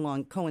 that come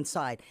along,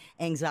 coincide.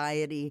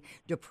 Anxiety,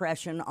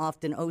 depression,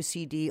 often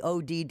OCD,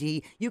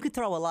 ODD. You could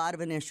throw a lot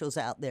of initials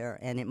out there,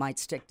 and it might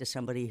stick to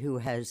somebody who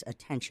has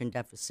attention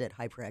deficit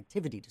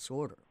hyperactivity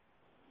disorder.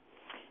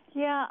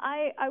 Yeah,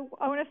 I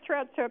want to throw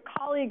out to a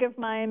colleague of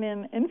mine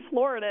in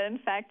Florida, in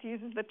fact,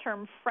 uses the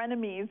term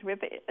frenemies with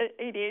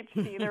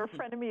ADHD. There are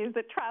frenemies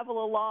that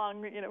travel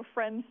along,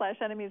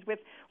 friends/enemies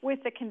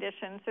with the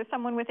condition. So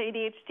someone with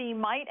ADHD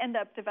might end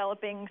up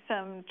developing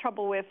some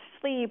trouble with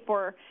sleep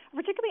or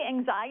particularly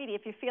anxiety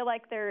if you feel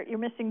like you're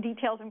missing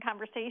details in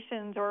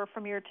conversations or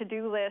from your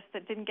to-do list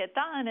that didn't get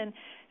done. And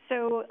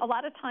so a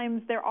lot of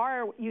times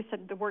you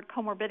said the word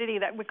comorbidity,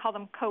 that we call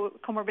them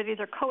comorbidities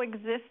or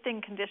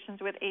coexisting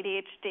conditions with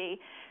ADHD,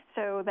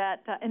 so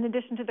that in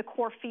addition to the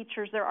core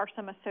features, there are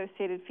some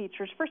associated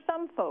features for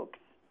some folks.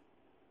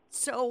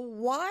 So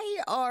why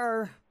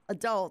are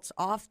adults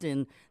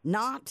often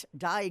not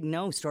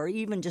diagnosed or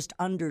even just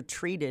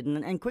undertreated?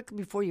 And quickly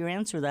before you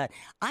answer that,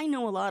 I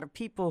know a lot of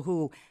people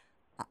who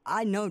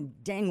I know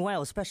dang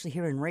well, especially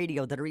here in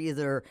radio, that are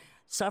either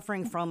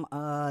suffering from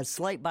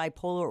slight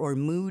bipolar or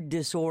mood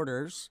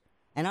disorders.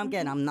 And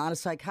again, I'm not a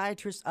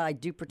psychiatrist. I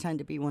do pretend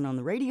to be one on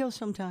the radio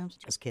sometimes.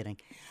 Just kidding.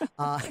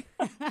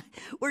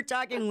 We're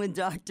talking with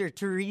Dr.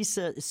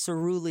 Teresa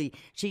Cerulli.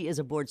 She is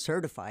a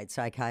board-certified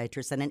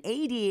psychiatrist and an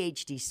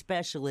ADHD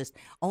specialist.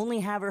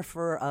 Only have her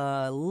for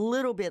a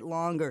little bit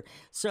longer.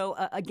 So,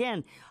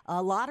 again,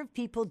 a lot of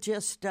people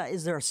just,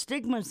 is there a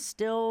stigma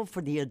still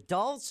for the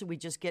adults? We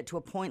just get to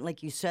a point,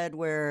 like you said,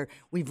 where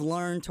we've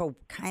learned to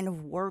kind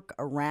of work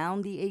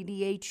around the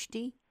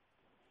ADHD?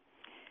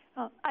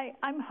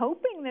 I'm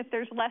hoping that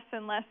there's less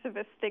and less of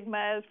a stigma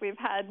as we've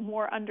had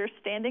more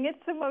understanding.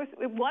 It's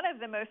one of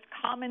the most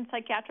common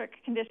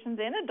psychiatric conditions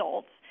in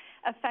adults,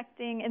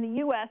 affecting in the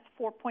U.S.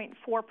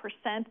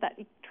 4.4%. That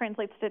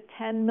translates to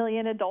 10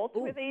 million adults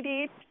with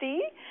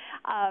ADHD.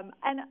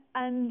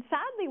 And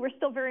sadly, we're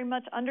still very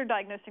much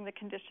underdiagnosing the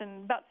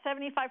condition. About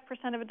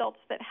 75% of adults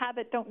that have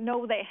it don't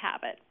know they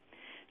have it.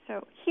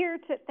 So here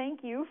to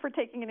thank you for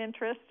taking an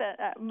interest.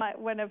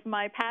 One of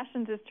my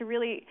passions is to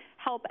really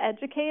help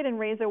educate and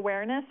raise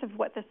awareness of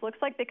what this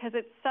looks like, because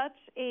it's such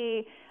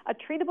a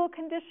treatable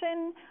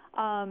condition.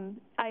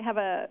 I have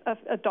a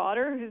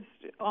daughter who's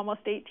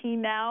almost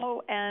 18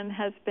 now and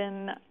has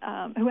been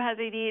who has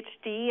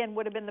ADHD and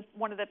would have been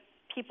one of the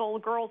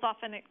girls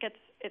often it gets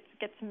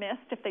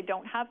missed if they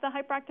don't have the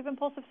hyperactive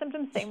impulsive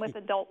symptoms. Same with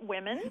adult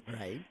women.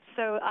 Right.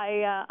 So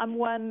I'm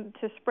one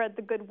to spread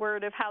the good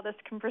word of how this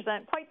can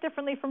present quite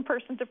differently from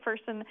person to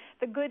person.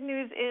 The good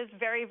news is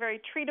very, very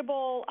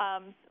treatable,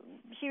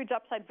 huge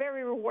upside,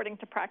 very rewarding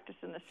to practice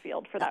in this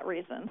field for that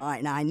reason. All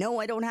right. Now, I know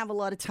I don't have a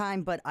lot of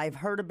time, but I've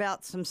heard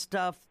about some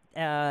stuff,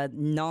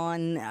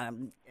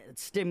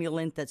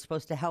 non-stimulant that's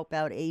supposed to help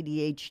out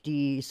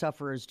ADHD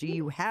sufferers. Do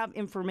you have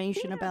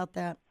information about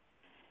that?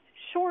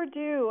 Sure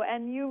do,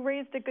 and you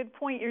raised a good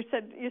point. You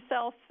said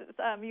yourself,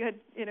 you had,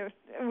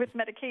 with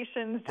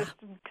medications, just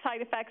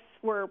side effects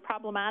were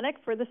problematic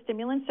for the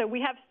stimulants. So we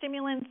have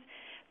stimulants,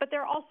 but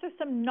there are also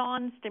some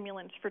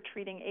non-stimulants for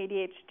treating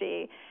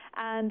ADHD.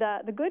 And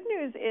the good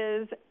news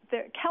is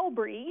that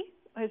Qelbree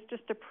is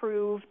just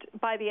approved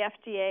by the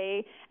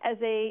FDA as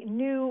a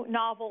new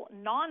novel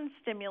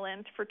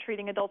non-stimulant for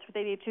treating adults with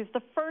ADHD. It's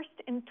the first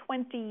in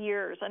 20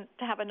 years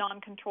to have a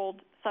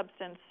non-controlled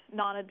substance,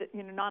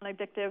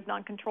 non-addictive,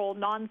 non-controlled,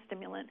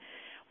 non-stimulant.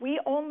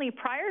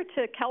 Prior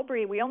to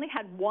Qelbree, we only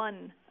had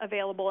one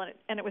available,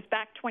 and it was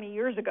back 20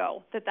 years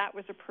ago that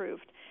was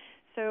approved.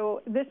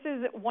 So this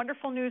is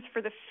wonderful news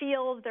for the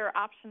field. There are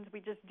options we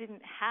just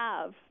didn't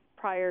have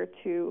prior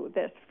to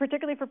this,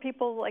 particularly for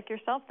people like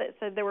yourself that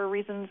said there were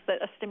reasons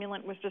that a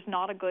stimulant was just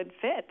not a good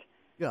fit.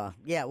 Yeah.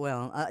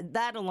 Well,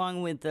 that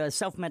along with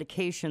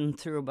self-medication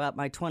through about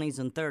my 20s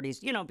and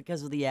 30s,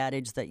 because of the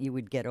adage that you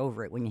would get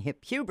over it when you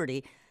hit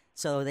puberty.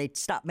 So they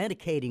stopped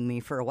medicating me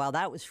for a while.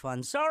 That was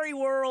fun. Sorry,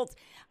 world.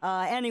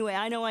 Anyway,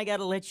 I know I got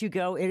to let you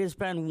go. It has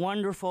been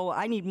wonderful.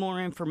 I need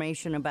more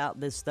information about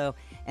this, though,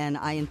 and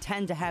I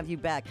intend to have you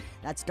back.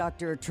 That's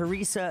Dr.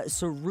 Teresa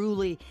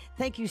Cerulli.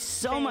 Thank you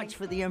so much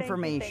for the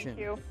information. Thank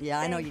you. Yeah,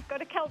 Thanks. I know you. Go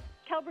to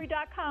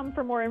Qelbree.com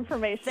for more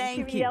information.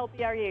 Thank you.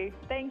 QELBRE.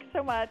 Thanks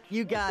so much.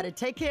 You got it.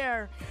 Take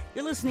care.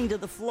 You're listening to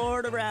the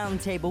Florida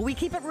Roundtable. We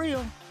keep it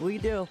real. We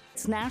do.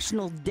 It's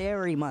National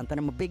Dairy Month, and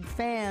I'm a big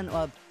fan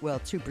of,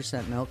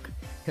 2% milk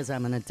because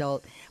I'm an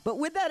adult. But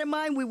with that in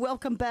mind, we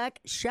welcome back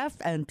chef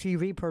and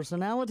TV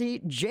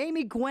personality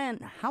Jamie Gwen.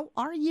 How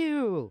are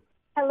you?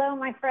 Hello,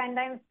 my friend.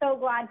 I'm so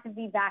glad to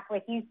be back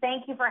with you.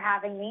 Thank you for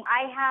having me.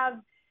 I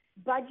have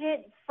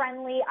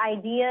budget-friendly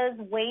ideas,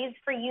 ways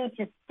for you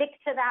to stick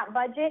to that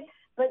budget,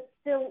 but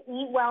still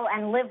eat well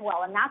and live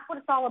well. And that's what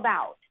it's all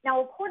about.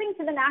 Now, according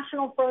to the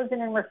National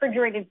Frozen and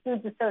Refrigerated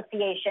Foods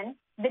Association,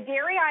 the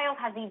dairy aisle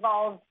has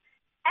evolved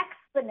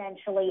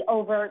exponentially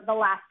over the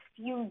last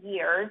few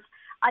years,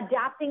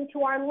 adapting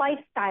to our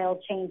lifestyle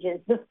changes,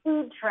 the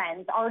food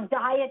trends, our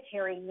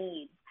dietary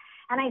needs.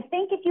 And I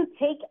think if you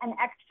take an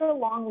extra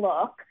long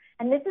look,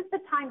 and this is the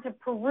time to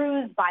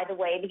peruse, by the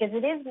way, because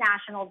it is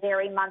National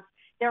Dairy Month,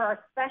 there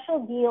are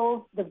special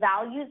deals, the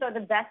values are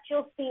the best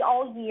you'll see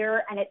all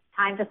year, and it's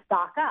time to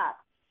stock up.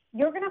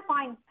 You're going to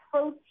find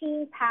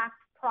protein-packed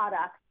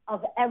products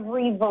of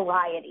every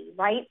variety,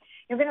 right?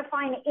 You're going to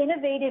find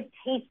innovative,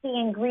 tasty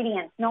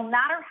ingredients, no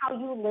matter how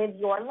you live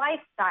your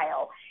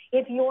lifestyle.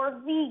 If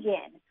you're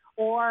vegan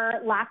or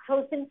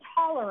lactose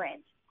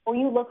intolerant, or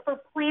you look for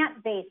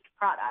plant-based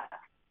products.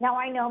 Now,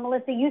 I know,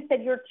 Melissa, you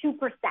said you're 2%,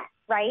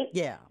 right?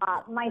 Yeah.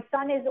 My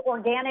son is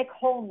organic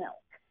whole milk.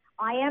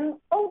 I am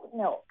oat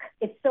milk.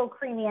 It's so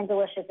creamy and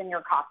delicious in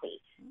your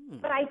coffee.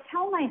 But I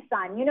tell my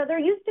son, you know, there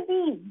used to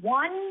be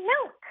one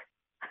milk.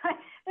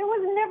 There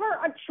was never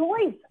a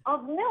choice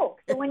of milk.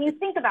 So when you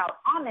think about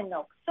almond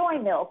milk, soy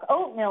milk,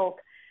 oat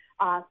milk,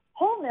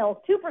 whole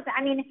milk, 2%,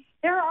 I mean,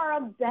 there are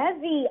a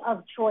bevy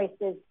of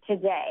choices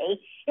today.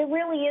 It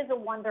really is a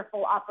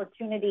wonderful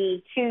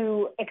opportunity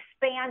to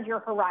expand your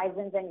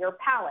horizons and your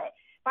palate.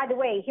 By the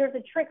way, here's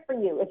a trick for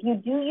you. If you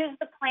do use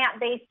the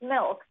plant-based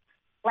milk,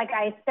 like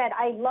I said,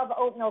 I love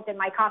oat milk in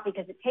my coffee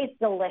because it tastes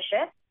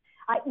delicious.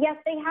 Yes,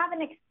 they have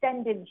an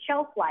extended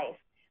shelf life,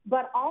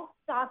 but I'll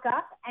stock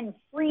up and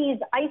freeze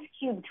ice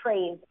cube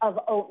trays of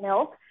oat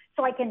milk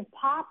so I can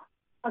pop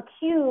a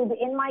cube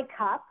in my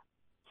cup,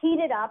 heat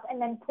it up, and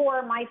then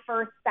pour my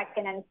first,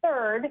 second, and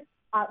third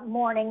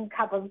morning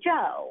cup of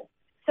joe.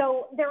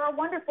 So there are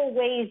wonderful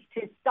ways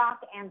to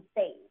stock and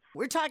save.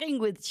 We're talking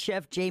with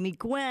Chef Jamie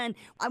Gwen.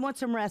 I want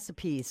some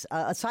recipes,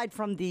 aside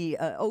from the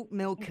oat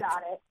milk.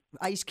 Got it.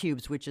 Ice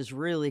cubes, which is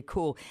really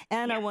cool.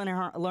 And I want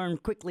to learn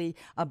quickly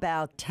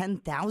about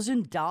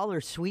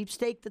 $10,000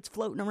 sweepstake that's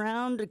floating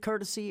around,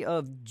 courtesy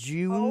of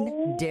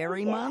June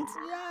Dairy Month.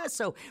 Yeah,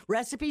 so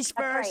recipes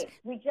first. That's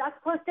right. We just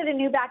posted a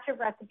new batch of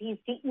recipes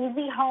to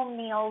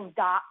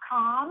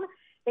easyhomemeals.com.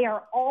 They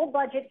are all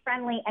budget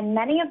friendly, and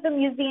many of them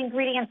use the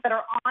ingredients that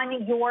are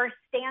on your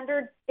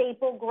standard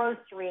staple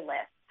grocery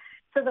list.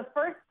 So the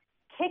first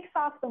kicks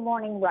off the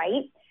morning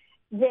right.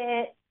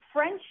 The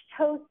French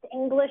toast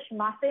English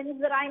muffins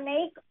that I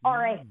make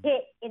are a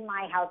hit in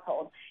my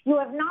household. You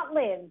have not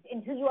lived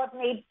until you have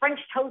made French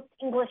toast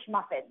English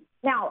muffins.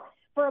 Now,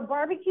 for a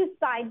barbecue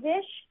side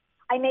dish,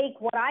 I make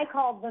what I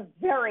call the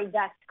very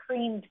best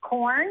creamed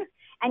corn,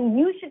 and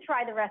you should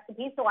try the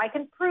recipe so I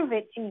can prove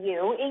it to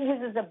you. It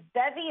uses a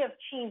bevy of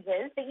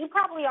cheeses that you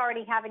probably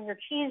already have in your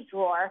cheese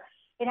drawer.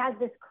 It has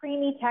this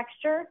creamy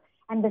texture,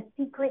 and the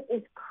secret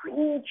is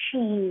cream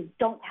cheese.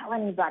 Don't tell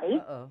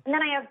anybody. And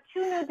then I have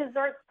 2 new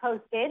desserts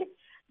posted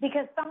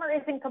because summer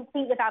isn't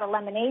complete without a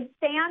lemonade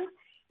stand.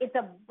 It's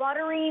a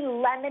buttery,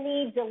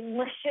 lemony,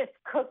 delicious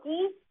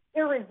cookie.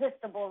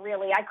 Irresistible,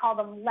 really. I call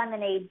them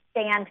lemonade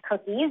stand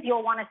cookies.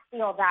 You'll want to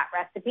steal that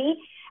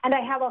recipe. And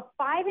I have a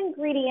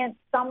 5-ingredient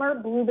summer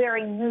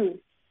blueberry mousse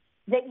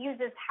that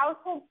uses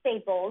household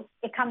staples.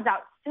 It comes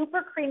out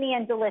super creamy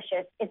and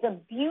delicious. It's a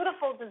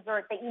beautiful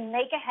dessert that you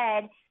make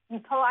ahead. You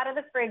pull out of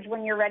the fridge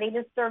when you're ready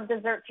to serve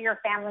dessert to your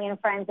family and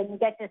friends, and you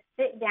get to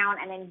sit down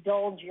and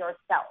indulge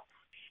yourself.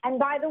 And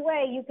by the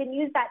way, you can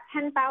use that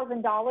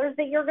 $10,000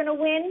 that you're going to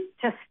win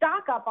to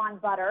stock up on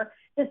butter.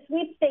 The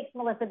sweepstakes,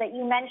 Melissa, that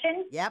you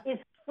mentioned is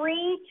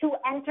free to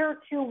enter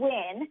to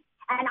win.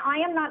 And I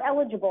am not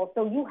eligible,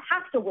 so you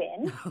have to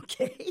win.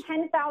 Okay. It's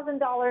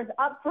 $10,000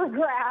 up for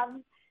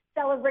grabs,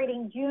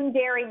 celebrating June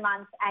Dairy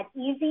Month at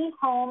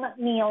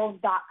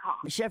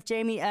easyhomemeals.com. Chef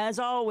Jamie, as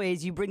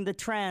always, you bring the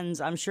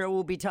trends. I'm sure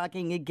we'll be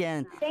talking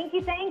again. Thank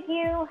you, thank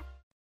you.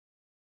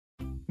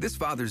 This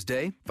Father's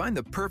Day, find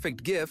the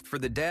perfect gift for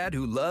the dad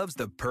who loves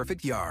the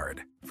perfect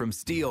yard. From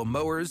steel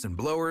mowers and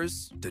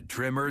blowers to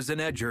trimmers and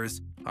edgers,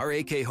 our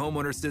AK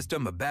Homeowner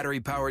System of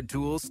battery-powered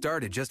tools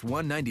start at just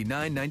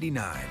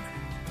 $199.99.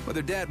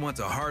 Whether dad wants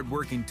a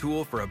hard-working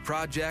tool for a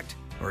project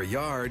or a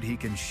yard he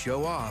can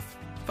show off,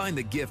 find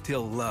the gift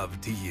he'll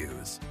love to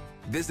use.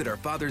 Visit our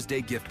Father's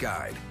Day gift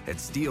guide at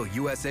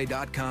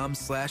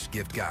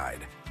steelusa.com/gift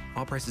guide.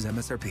 All prices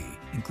MSRP.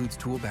 Includes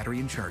tool, battery,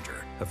 and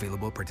charger.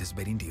 Available at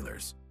participating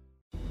dealers.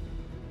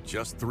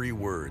 Just 3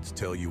 words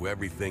tell you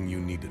everything you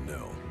need to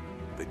know.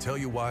 They tell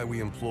you why we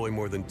employ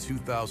more than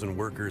 2,000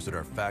 workers at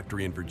our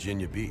factory in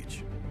Virginia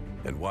Beach,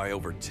 and why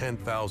over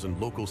 10,000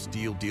 local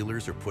steel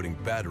dealers are putting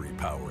battery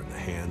power in the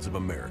hands of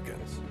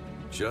Americans.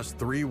 Just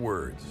 3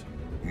 words.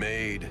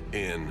 Made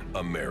in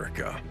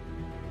America.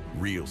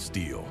 Real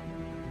steel.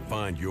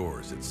 Find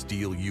yours at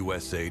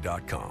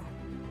steelusa.com.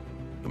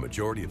 The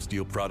majority of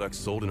steel products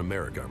sold in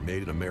America are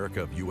made in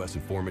America of U.S.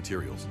 and foreign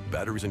materials.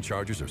 Batteries and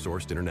chargers are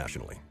sourced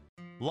internationally.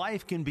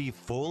 Life can be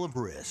full of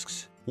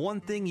risks.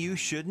 One thing you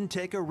shouldn't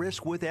take a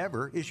risk with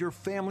ever is your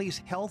family's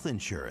health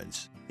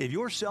insurance. If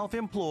you're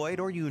self-employed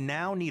or you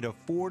now need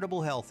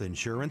affordable health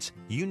insurance,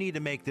 you need to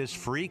make this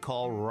free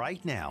call right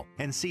now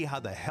and see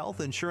how the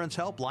Health Insurance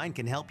Helpline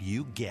can help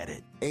you get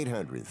it.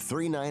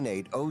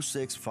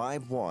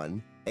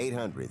 800-398-0651.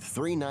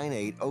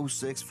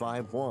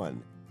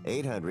 800-398-0651.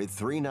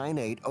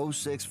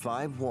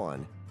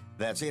 800-398-0651.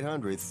 That's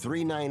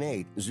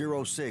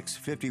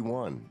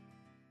 800-398-0651.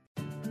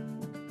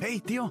 Hey,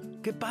 tío,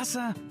 ¿qué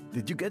pasa?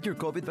 Did you get your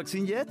COVID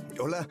vaccine yet?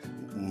 Hola.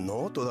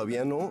 No,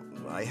 todavía no.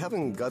 I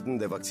haven't gotten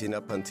the vaccine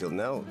up until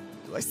now.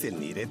 Do I still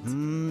need it?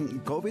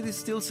 COVID is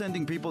still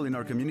sending people in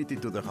our community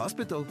to the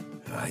hospital.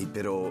 Ay,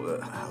 pero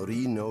how do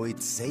you know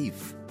it's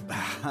safe?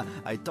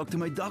 I talked to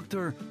my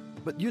doctor.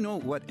 But you know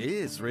what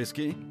is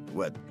risky?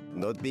 What,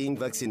 not being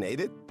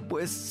vaccinated?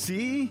 Pues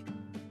sí.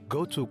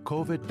 Go to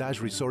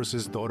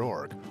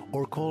covid-resources.org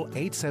or call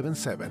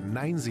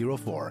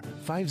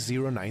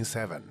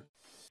 877-904-5097.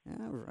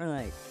 All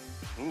right.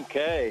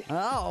 Okay.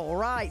 All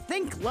right.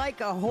 Think like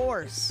a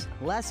horse.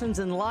 Lessons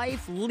in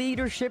life,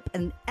 leadership,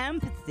 and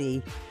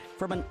empathy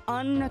from an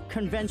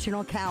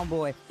unconventional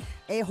cowboy.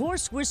 A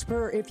horse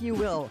whisperer, if you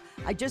will.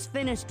 I just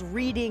finished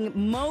reading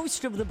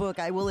most of the book.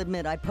 I will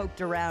admit I poked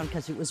around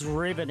because it was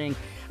riveting.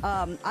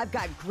 I've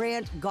got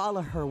Grant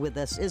Gallagher with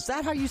us. Is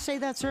that how you say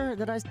that, sir?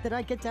 Did I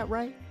get that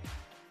right?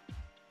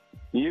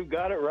 You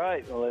got it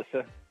right,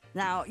 Melissa.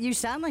 Now, you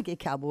sound like a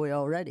cowboy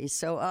already.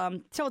 So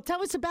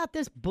tell us about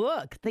this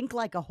book, Think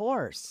Like a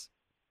Horse.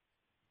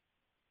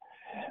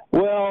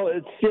 Well,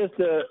 it's just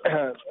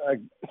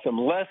some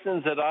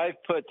lessons that I've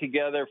put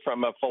together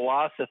from a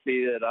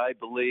philosophy that I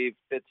believe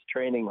fits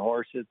training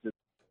horses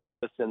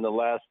in the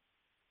last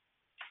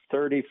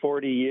 30,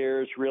 40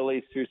 years,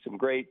 really through some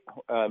great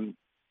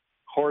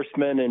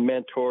horsemen and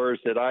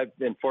mentors that I've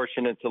been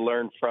fortunate to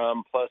learn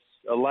from, plus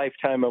a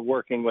lifetime of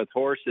working with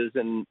horses.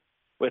 And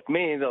with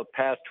me, the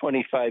past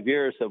 25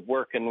 years of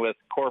working with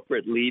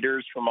corporate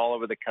leaders from all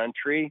over the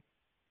country.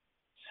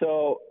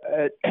 So,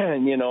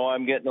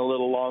 I'm getting a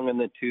little long in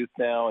the tooth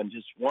now and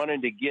just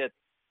wanted to get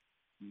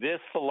this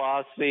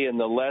philosophy and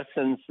the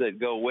lessons that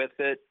go with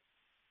it,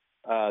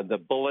 the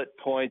bullet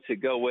points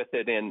that go with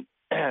it, and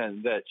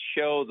that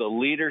show the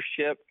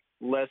leadership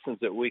lessons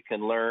that we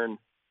can learn,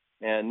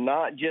 and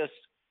not just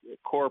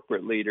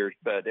corporate leaders,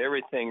 but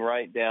everything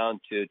right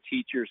down to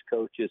teachers,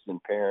 coaches, and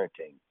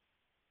parenting.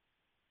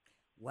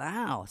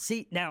 Wow.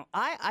 See, now,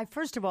 I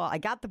first of all, I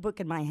got the book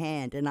in my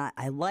hand, and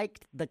I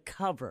liked the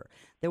cover.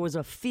 There was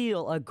a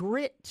feel, a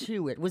grit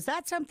to it. Was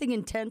that something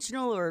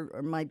intentional, or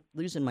am I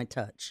losing my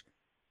touch?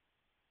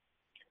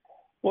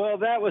 Well,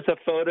 that was a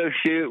photo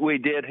shoot we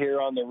did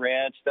here on the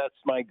ranch. That's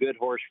my good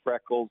horse,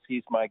 Freckles.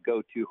 He's my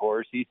go-to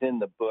horse. He's in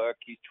the book.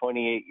 He's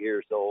 28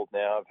 years old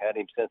now. I've had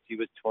him since he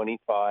was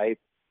 25.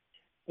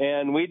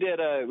 And we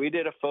did a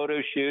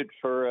photo shoot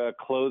for a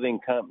clothing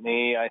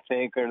company, I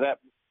think, or that...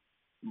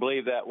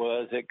 believe that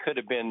was. It could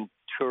have been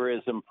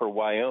tourism for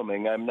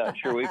Wyoming. I'm not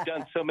sure. We've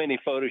done so many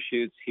photo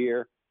shoots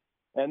here.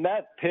 And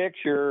that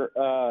picture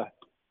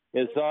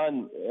is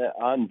on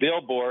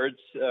billboards,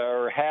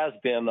 or has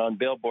been on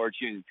billboards.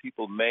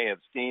 People may have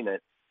seen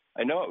it.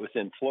 I know it was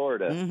in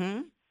Florida.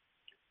 Mm-hmm.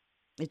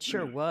 It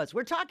sure was.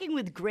 We're talking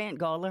with Grant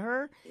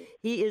Gallagher.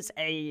 He is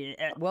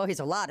he's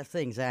a lot of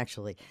things,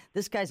 actually.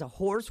 This guy's a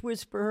horse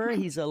whisperer.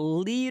 He's a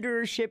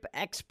leadership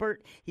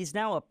expert. He's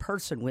now a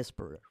person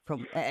whisperer.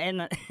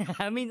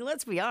 I mean,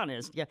 let's be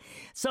honest. Yeah.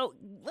 So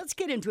let's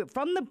get into it.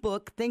 From the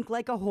book, Think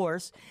Like a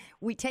Horse,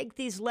 we take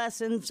these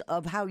lessons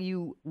of how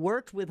you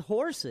worked with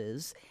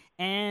horses,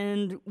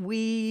 and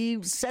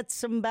we set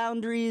some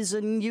boundaries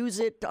and use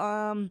it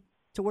to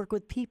work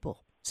with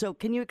people. So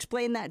can you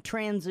explain that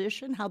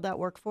transition, how that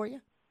worked for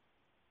you?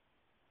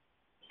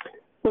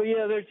 Well,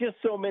 yeah, there's just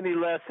so many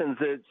lessons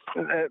that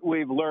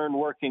we've learned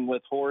working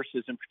with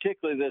horses, and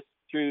particularly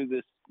through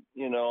this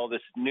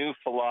new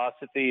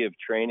philosophy of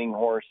training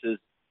horses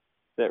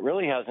that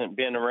really hasn't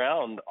been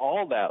around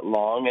all that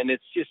long, and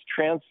it's just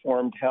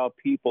transformed how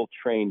people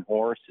train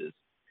horses.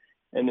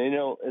 And,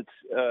 it's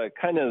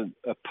kind of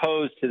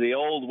opposed to the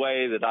old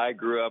way that I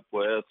grew up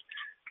with,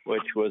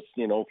 which was,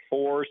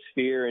 force,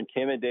 fear,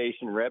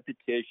 intimidation,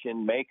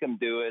 repetition, make them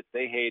do it.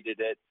 They hated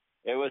it.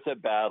 It was a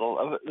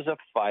battle. It was a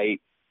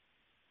fight.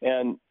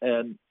 And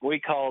we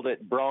called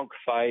it bronc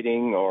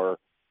fighting or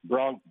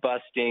bronc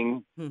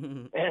busting.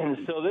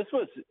 And so this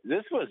was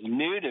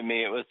new to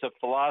me. It was a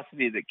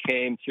philosophy that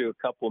came through a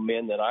couple of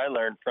men that I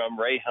learned from,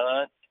 Ray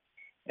Hunt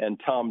and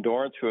Tom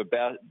Dorrance, who have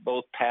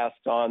both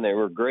passed on. They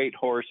were great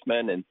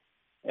horsemen,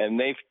 and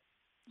they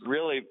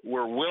really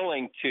were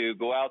willing to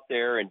go out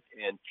there and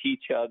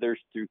teach others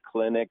through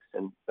clinics.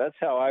 And that's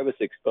how I was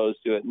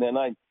exposed to it. And then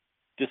I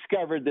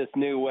discovered this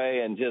new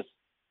way and just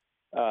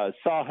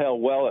saw how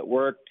well it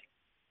worked.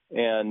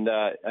 And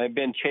I've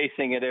been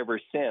chasing it ever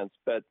since.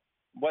 But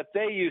what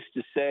they used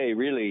to say,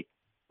 really,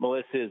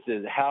 Melissa,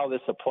 is how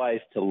this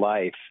applies to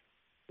life.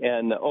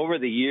 And over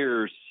the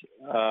years,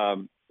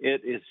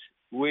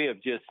 we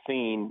have just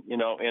seen,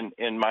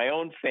 in my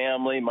own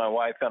family, my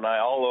wife and I,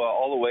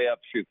 all the way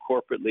up through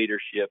corporate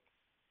leadership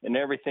and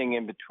everything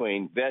in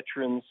between.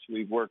 Veterans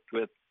we've worked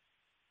with,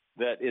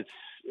 that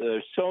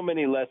there's so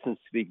many lessons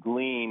to be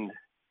gleaned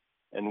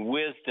and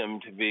wisdom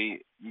to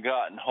be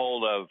gotten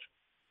hold of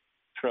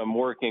from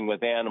working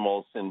with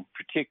animals, and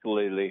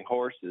particularly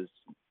horses.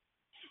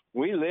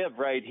 We live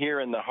right here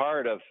in the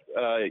heart of,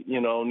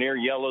 near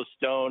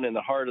Yellowstone, in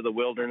the heart of the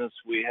wilderness.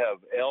 We have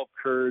elk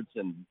herds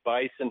and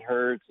bison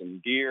herds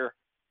and deer.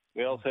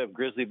 We also have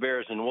grizzly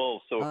bears and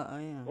wolves. So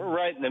we're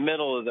right in the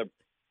middle of the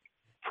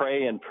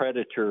prey and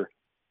predator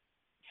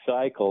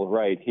cycle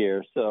right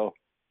here. So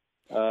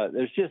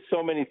there's just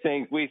so many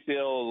things we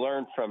feel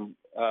learn from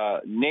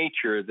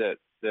nature that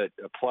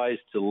applies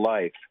to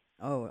life.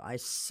 Oh, I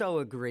so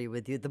agree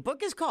with you. The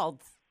book is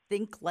called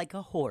Think Like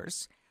a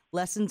Horse: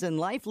 Lessons in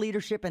Life,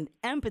 Leadership, and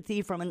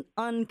Empathy from an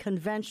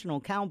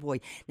Unconventional Cowboy.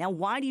 Now,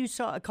 why do you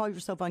call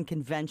yourself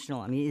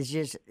unconventional? I mean,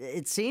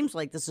 it seems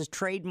like this is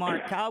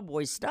trademark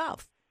cowboy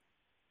stuff.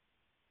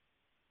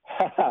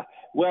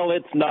 Well,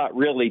 it's not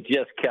really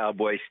just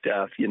cowboy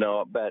stuff,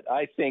 but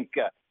I think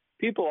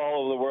people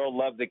all over the world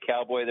love the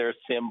cowboy. They're a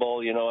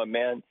symbol, a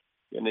man,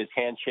 and his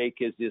handshake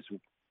is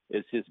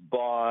his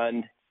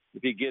bond.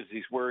 If he gives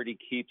his word, he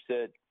keeps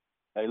it.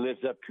 He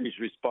lives up to his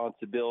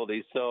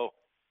responsibilities. So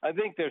I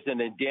think there's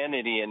an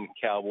identity in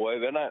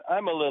cowboy, but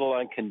I'm a little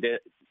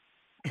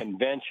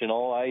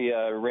unconventional.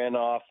 I ran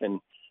off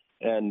and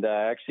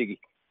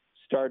actually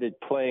started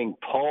playing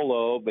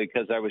polo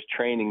because I was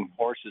training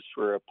horses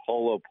for a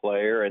polo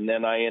player, and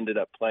then I ended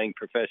up playing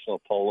professional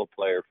polo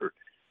player for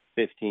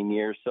 15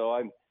 years. So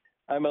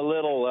I'm a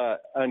little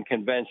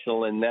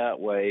unconventional in that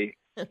way.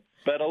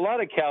 But a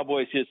lot of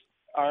cowboys just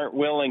aren't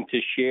willing to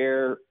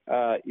share,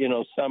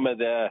 some of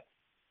the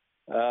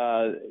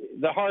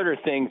harder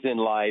things in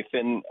life.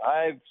 And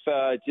I've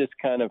just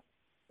kind of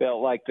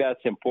felt like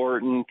that's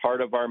important.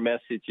 Part of our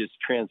message is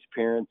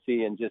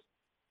transparency and just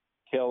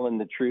telling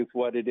the truth,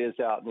 what it is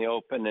out in the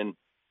open. And,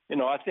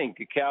 I think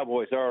the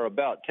cowboys are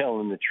about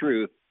telling the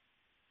truth,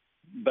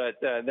 but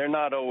they're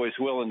not always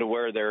willing to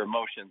wear their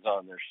emotions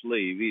on their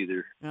sleeve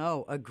either.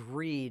 Oh,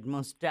 agreed.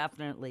 Most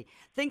definitely.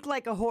 Think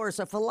Like a Horse,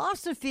 a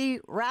philosophy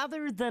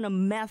rather than a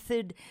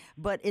method,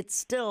 but it's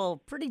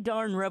still pretty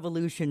darn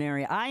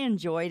revolutionary. I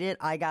enjoyed it.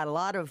 I got a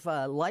lot of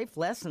life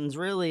lessons,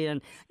 really. And,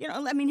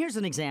 here's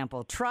an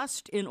example.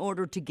 Trust in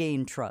order to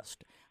gain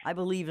trust. I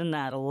believe in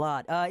that a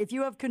lot. If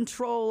you have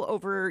control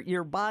over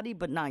your body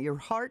but not your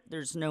heart,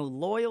 there's no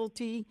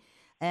loyalty.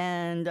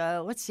 And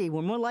let's see,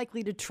 we're more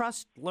likely to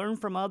trust, learn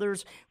from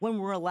others when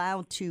we're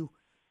allowed to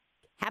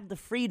have the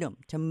freedom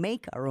to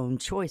make our own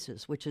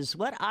choices, which is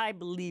what I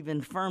believe in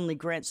firmly,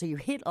 Grant. So you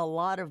hit a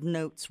lot of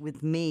notes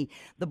with me.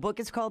 The book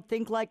is called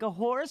Think Like a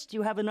Horse. Do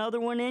you have another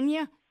one in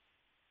you?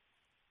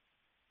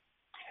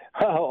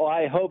 Oh,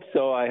 I hope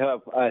so.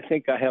 I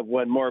think I have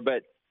one more.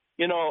 But,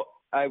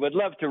 I would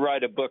love to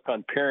write a book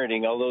on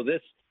parenting, although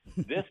this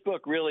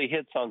book really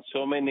hits on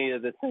so many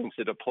of the things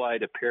that apply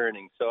to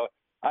parenting. So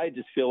I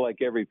just feel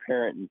like every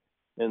parent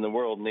in the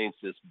world needs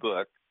this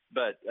book,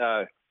 but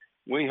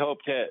we hope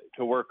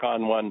to work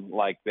on one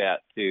like that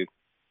too.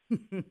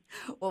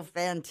 Well,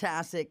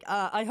 fantastic.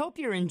 I hope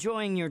you're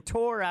enjoying your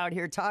tour out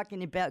here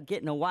talking about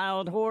getting a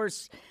wild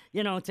horse,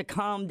 to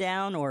calm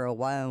down, or a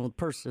wild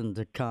person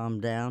to calm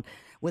down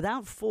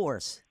without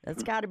force.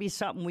 That's got to be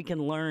something we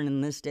can learn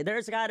in this day.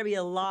 There's got to be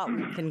a lot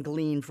we can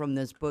glean from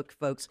this book,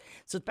 folks.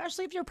 So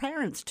especially if you're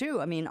parents too.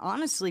 I mean,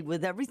 honestly,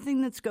 with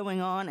everything that's going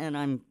on, and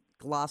I'm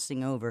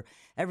glossing over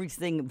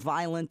everything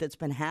violent that's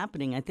been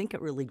happening, I think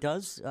it really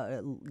does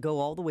go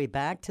all the way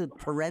back to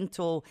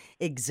parental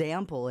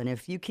example. And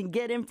if you can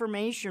get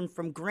information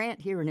from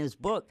Grant here in his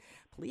book,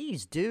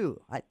 please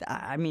do.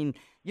 I mean,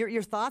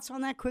 your thoughts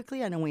on that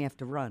quickly? I know we have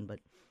to run, but.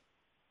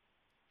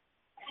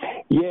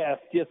 Yes,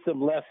 just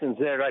some lessons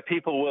there.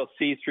 People will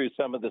see through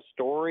some of the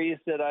stories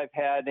that I've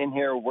had in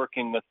here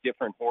working with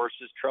different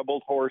horses,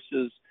 troubled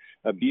horses,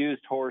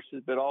 abused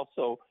horses, but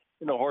also,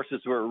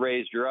 horses who were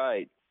raised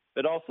right.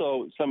 But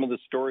also some of the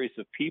stories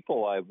of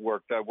people I've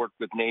worked. I've worked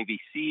with Navy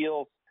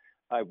SEALs,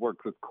 I've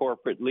worked with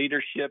corporate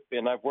leadership,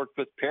 and I've worked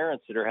with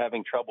parents that are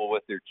having trouble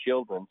with their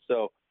children.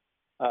 So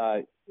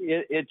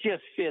it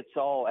just fits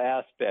all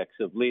aspects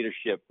of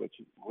leadership, which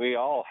we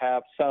all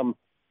have some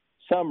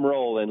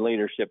role in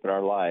leadership in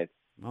our life.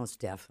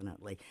 Most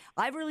definitely.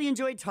 I've really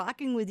enjoyed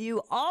talking with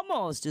you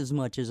almost as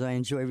much as I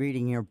enjoy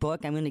reading your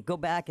book. I'm going to go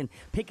back and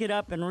pick it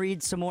up and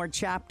read some more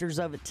chapters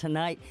of it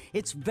tonight.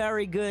 It's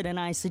very good, and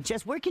I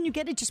suggest, where can you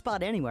get it? Just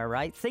about anywhere,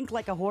 right? Think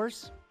Like a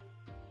Horse?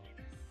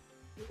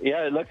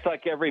 Yeah, it looks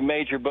like every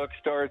major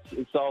bookstore.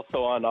 It's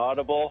also on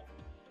Audible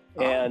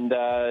and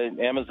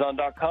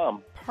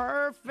Amazon.com.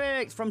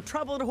 Perfect. From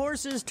troubled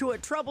horses to a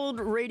troubled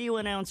radio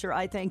announcer,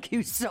 I thank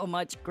you so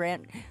much,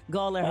 Grant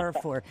Gallagher,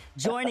 for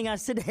joining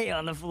us today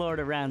on the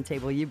Florida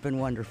Roundtable. You've been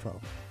wonderful.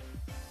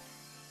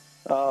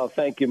 Oh,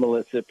 thank you,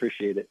 Melissa.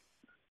 Appreciate it.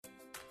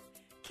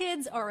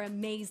 Kids are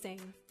amazing.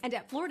 And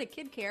at Florida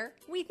Kid Care,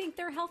 we think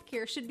their health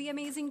care should be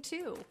amazing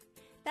too.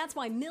 That's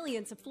why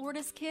millions of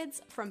Florida's kids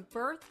from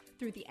birth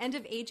through the end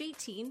of age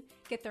 18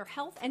 get their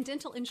health and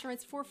dental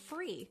insurance for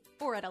free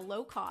or at a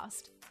low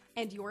cost.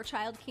 And your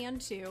child can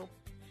too.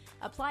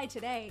 Apply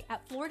today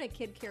at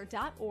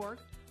floridakidcare.org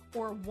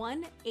or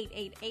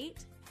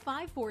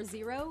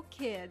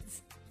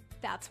 1-888-540-KIDS.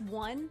 That's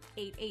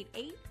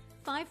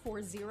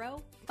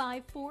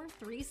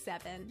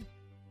 1-888-540-5437.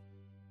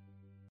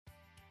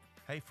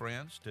 Hey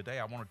friends, today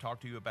I want to talk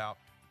to you about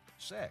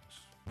sex.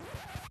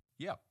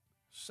 Yep,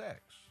 sex.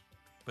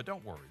 But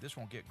don't worry, this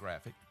won't get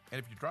graphic. And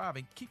if you're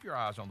driving, keep your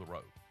eyes on the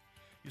road.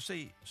 You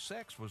see,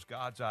 sex was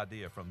God's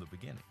idea from the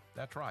beginning.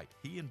 That's right,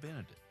 He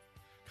invented it.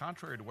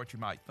 Contrary to what you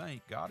might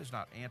think, God is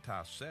not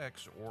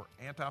anti-sex or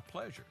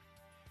anti-pleasure.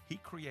 He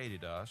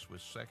created us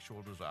with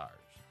sexual desires.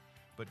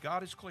 But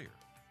God is clear.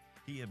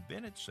 He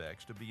invented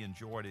sex to be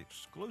enjoyed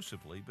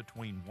exclusively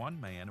between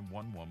one man and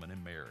one woman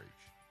in marriage.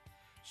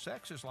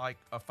 Sex is like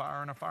a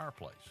fire in a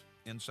fireplace.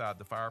 Inside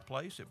the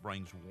fireplace, it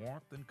brings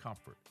warmth and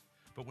comfort.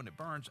 But when it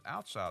burns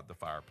outside the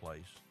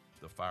fireplace,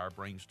 the fire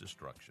brings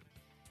destruction.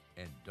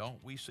 And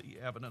don't we see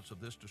evidence of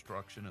this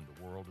destruction in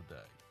the world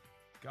today?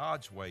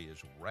 God's way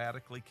is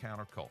radically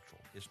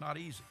countercultural. It's not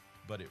easy,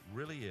 but it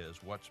really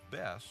is what's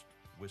best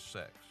with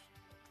sex.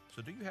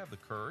 So do you have the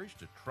courage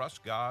to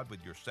trust God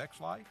with your sex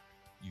life?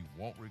 You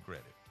won't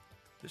regret it.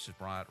 This is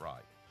Bryant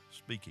Wright,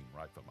 speaking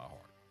right from my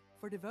heart.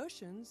 For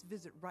devotions,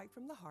 visit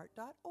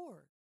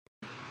rightfromtheheart.org.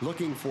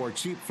 Looking for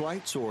cheap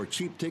flights or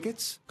cheap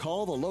tickets?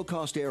 Call the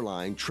low-cost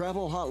airline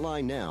travel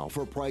hotline now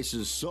for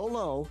prices so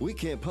low we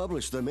can't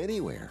publish them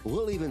anywhere.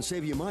 We'll even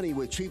save you money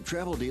with cheap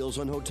travel deals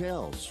on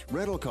hotels,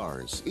 rental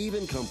cars,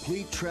 even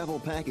complete travel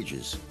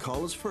packages.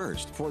 Call us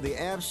first for the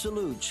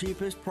absolute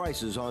cheapest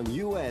prices on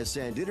U.S.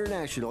 and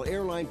international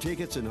airline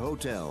tickets and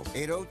hotels.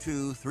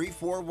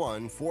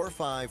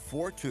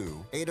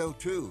 802-341-4542.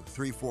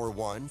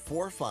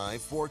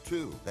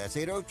 802-341-4542. That's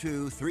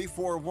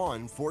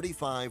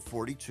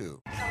 802-341-4542.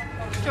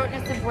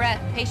 Shortness of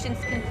breath,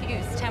 patient's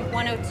confused, temp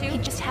 102.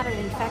 He just had an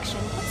infection.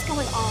 What's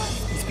going on?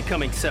 He's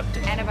becoming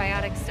septic.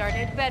 Antibiotics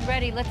started. Bed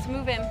ready, let's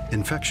move him.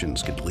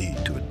 Infections can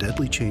lead to a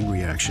deadly chain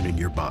reaction in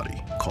your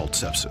body called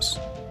sepsis.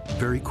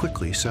 Very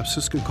quickly,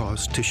 sepsis can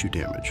cause tissue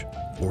damage,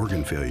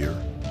 organ failure,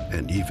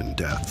 and even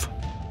death.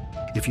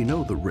 If you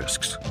know the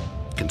risks,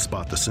 can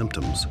spot the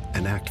symptoms,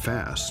 and act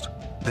fast,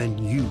 then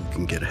you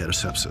can get ahead of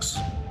sepsis.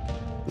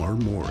 Learn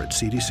more at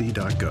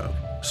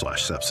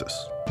cdc.gov/sepsis.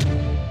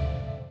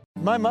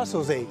 My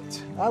muscles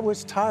ached. I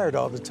was tired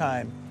all the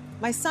time.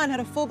 My son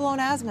had a full-blown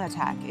asthma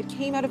attack. It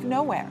came out of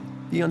nowhere.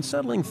 The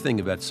unsettling thing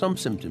about some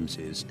symptoms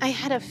is I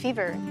had a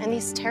fever and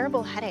these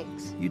terrible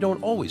headaches. you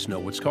don't always know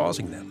what's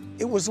causing them.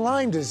 It was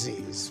Lyme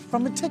disease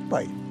from a tick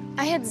bite.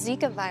 I had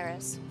Zika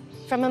virus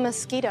from a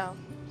mosquito.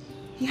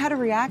 He had a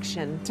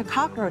reaction to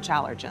cockroach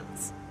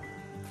allergens.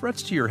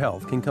 Threats to your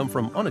health can come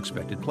from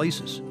unexpected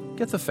places.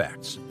 Get the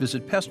facts.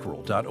 Visit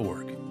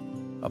pestworld.org.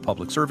 A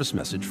public service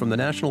message from the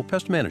National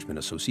Pest Management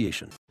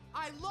Association.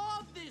 I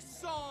love this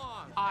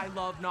song! I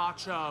love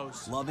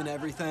nachos. Loving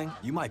everything?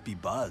 You might be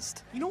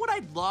buzzed. You know what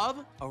I'd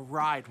love? A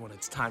ride when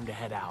it's time to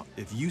head out.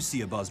 If you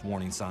see a buzzed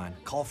warning sign,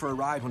 call for a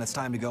ride when it's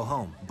time to go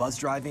home. Buzz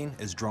driving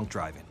is drunk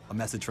driving. A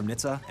message from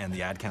NHTSA and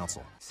the Ad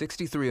Council.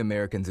 63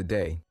 Americans a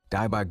day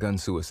die by gun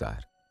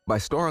suicide. By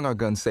storing our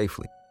guns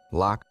safely,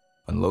 locked,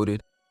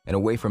 unloaded, and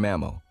away from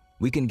ammo,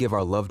 we can give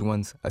our loved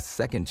ones a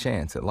second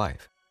chance at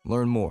life.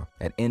 Learn more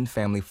at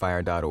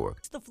endfamilyfire.org.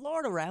 It's the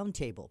Florida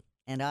Roundtable,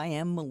 and I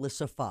am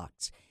Melissa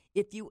Fox.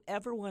 If you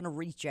ever want to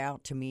reach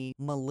out to me,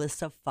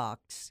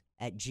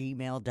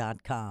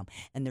 melissafox@gmail.com.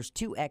 And there's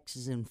 2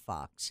 X's in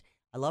Fox.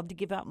 I love to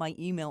give out my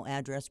email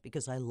address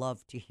because I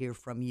love to hear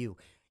from you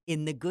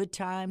in the good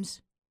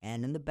times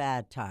and in the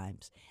bad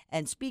times.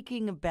 And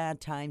speaking of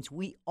bad times,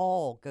 we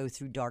all go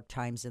through dark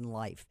times in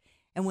life.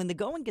 And when the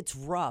going gets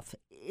rough,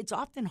 it's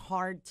often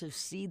hard to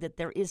see that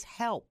there is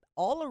help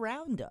all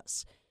around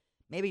us.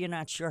 Maybe you're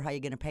not sure how you're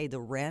going to pay the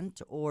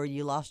rent, or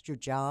you lost your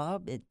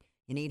job and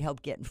you need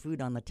help getting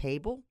food on the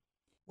table.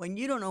 When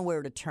you don't know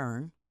where to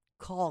turn,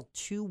 call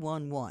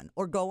 211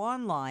 or go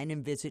online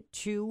and visit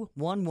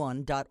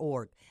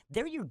 211.org.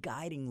 They're your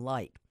guiding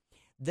light.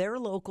 Their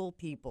local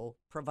people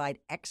provide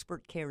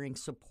expert caring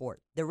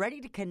support. They're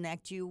ready to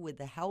connect you with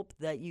the help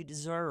that you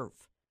deserve.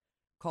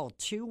 Call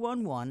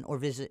 211 or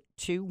visit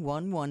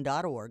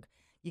 211.org.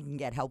 You can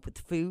get help with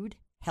food,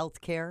 health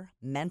care,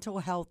 mental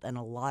health, and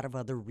a lot of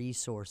other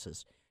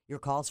resources. Your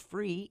call's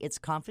free. It's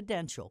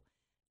confidential.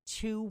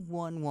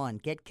 211.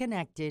 Get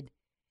connected.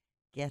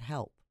 Get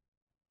help.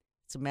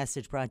 It's a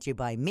message brought to you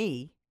by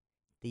me,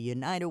 the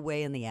United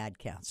Way, and the Ad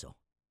Council,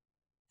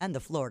 and the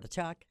Florida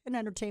Talk and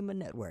Entertainment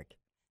Network.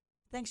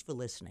 Thanks for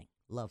listening.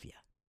 Love you.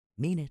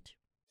 Mean it.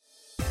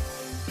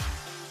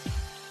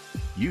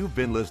 You've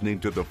been listening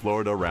to the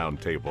Florida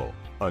Roundtable,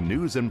 a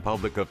news and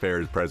public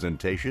affairs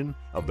presentation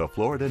of the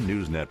Florida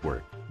News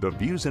Network. The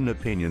views and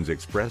opinions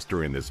expressed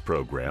during this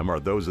program are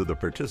those of the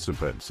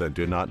participants and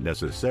do not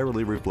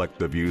necessarily reflect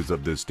the views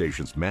of this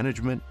station's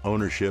management,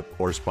 ownership,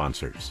 or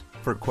sponsors.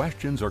 For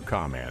questions or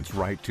comments,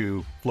 write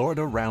to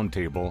Florida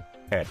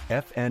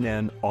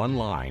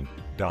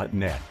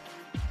Roundtable@fnnonline.net.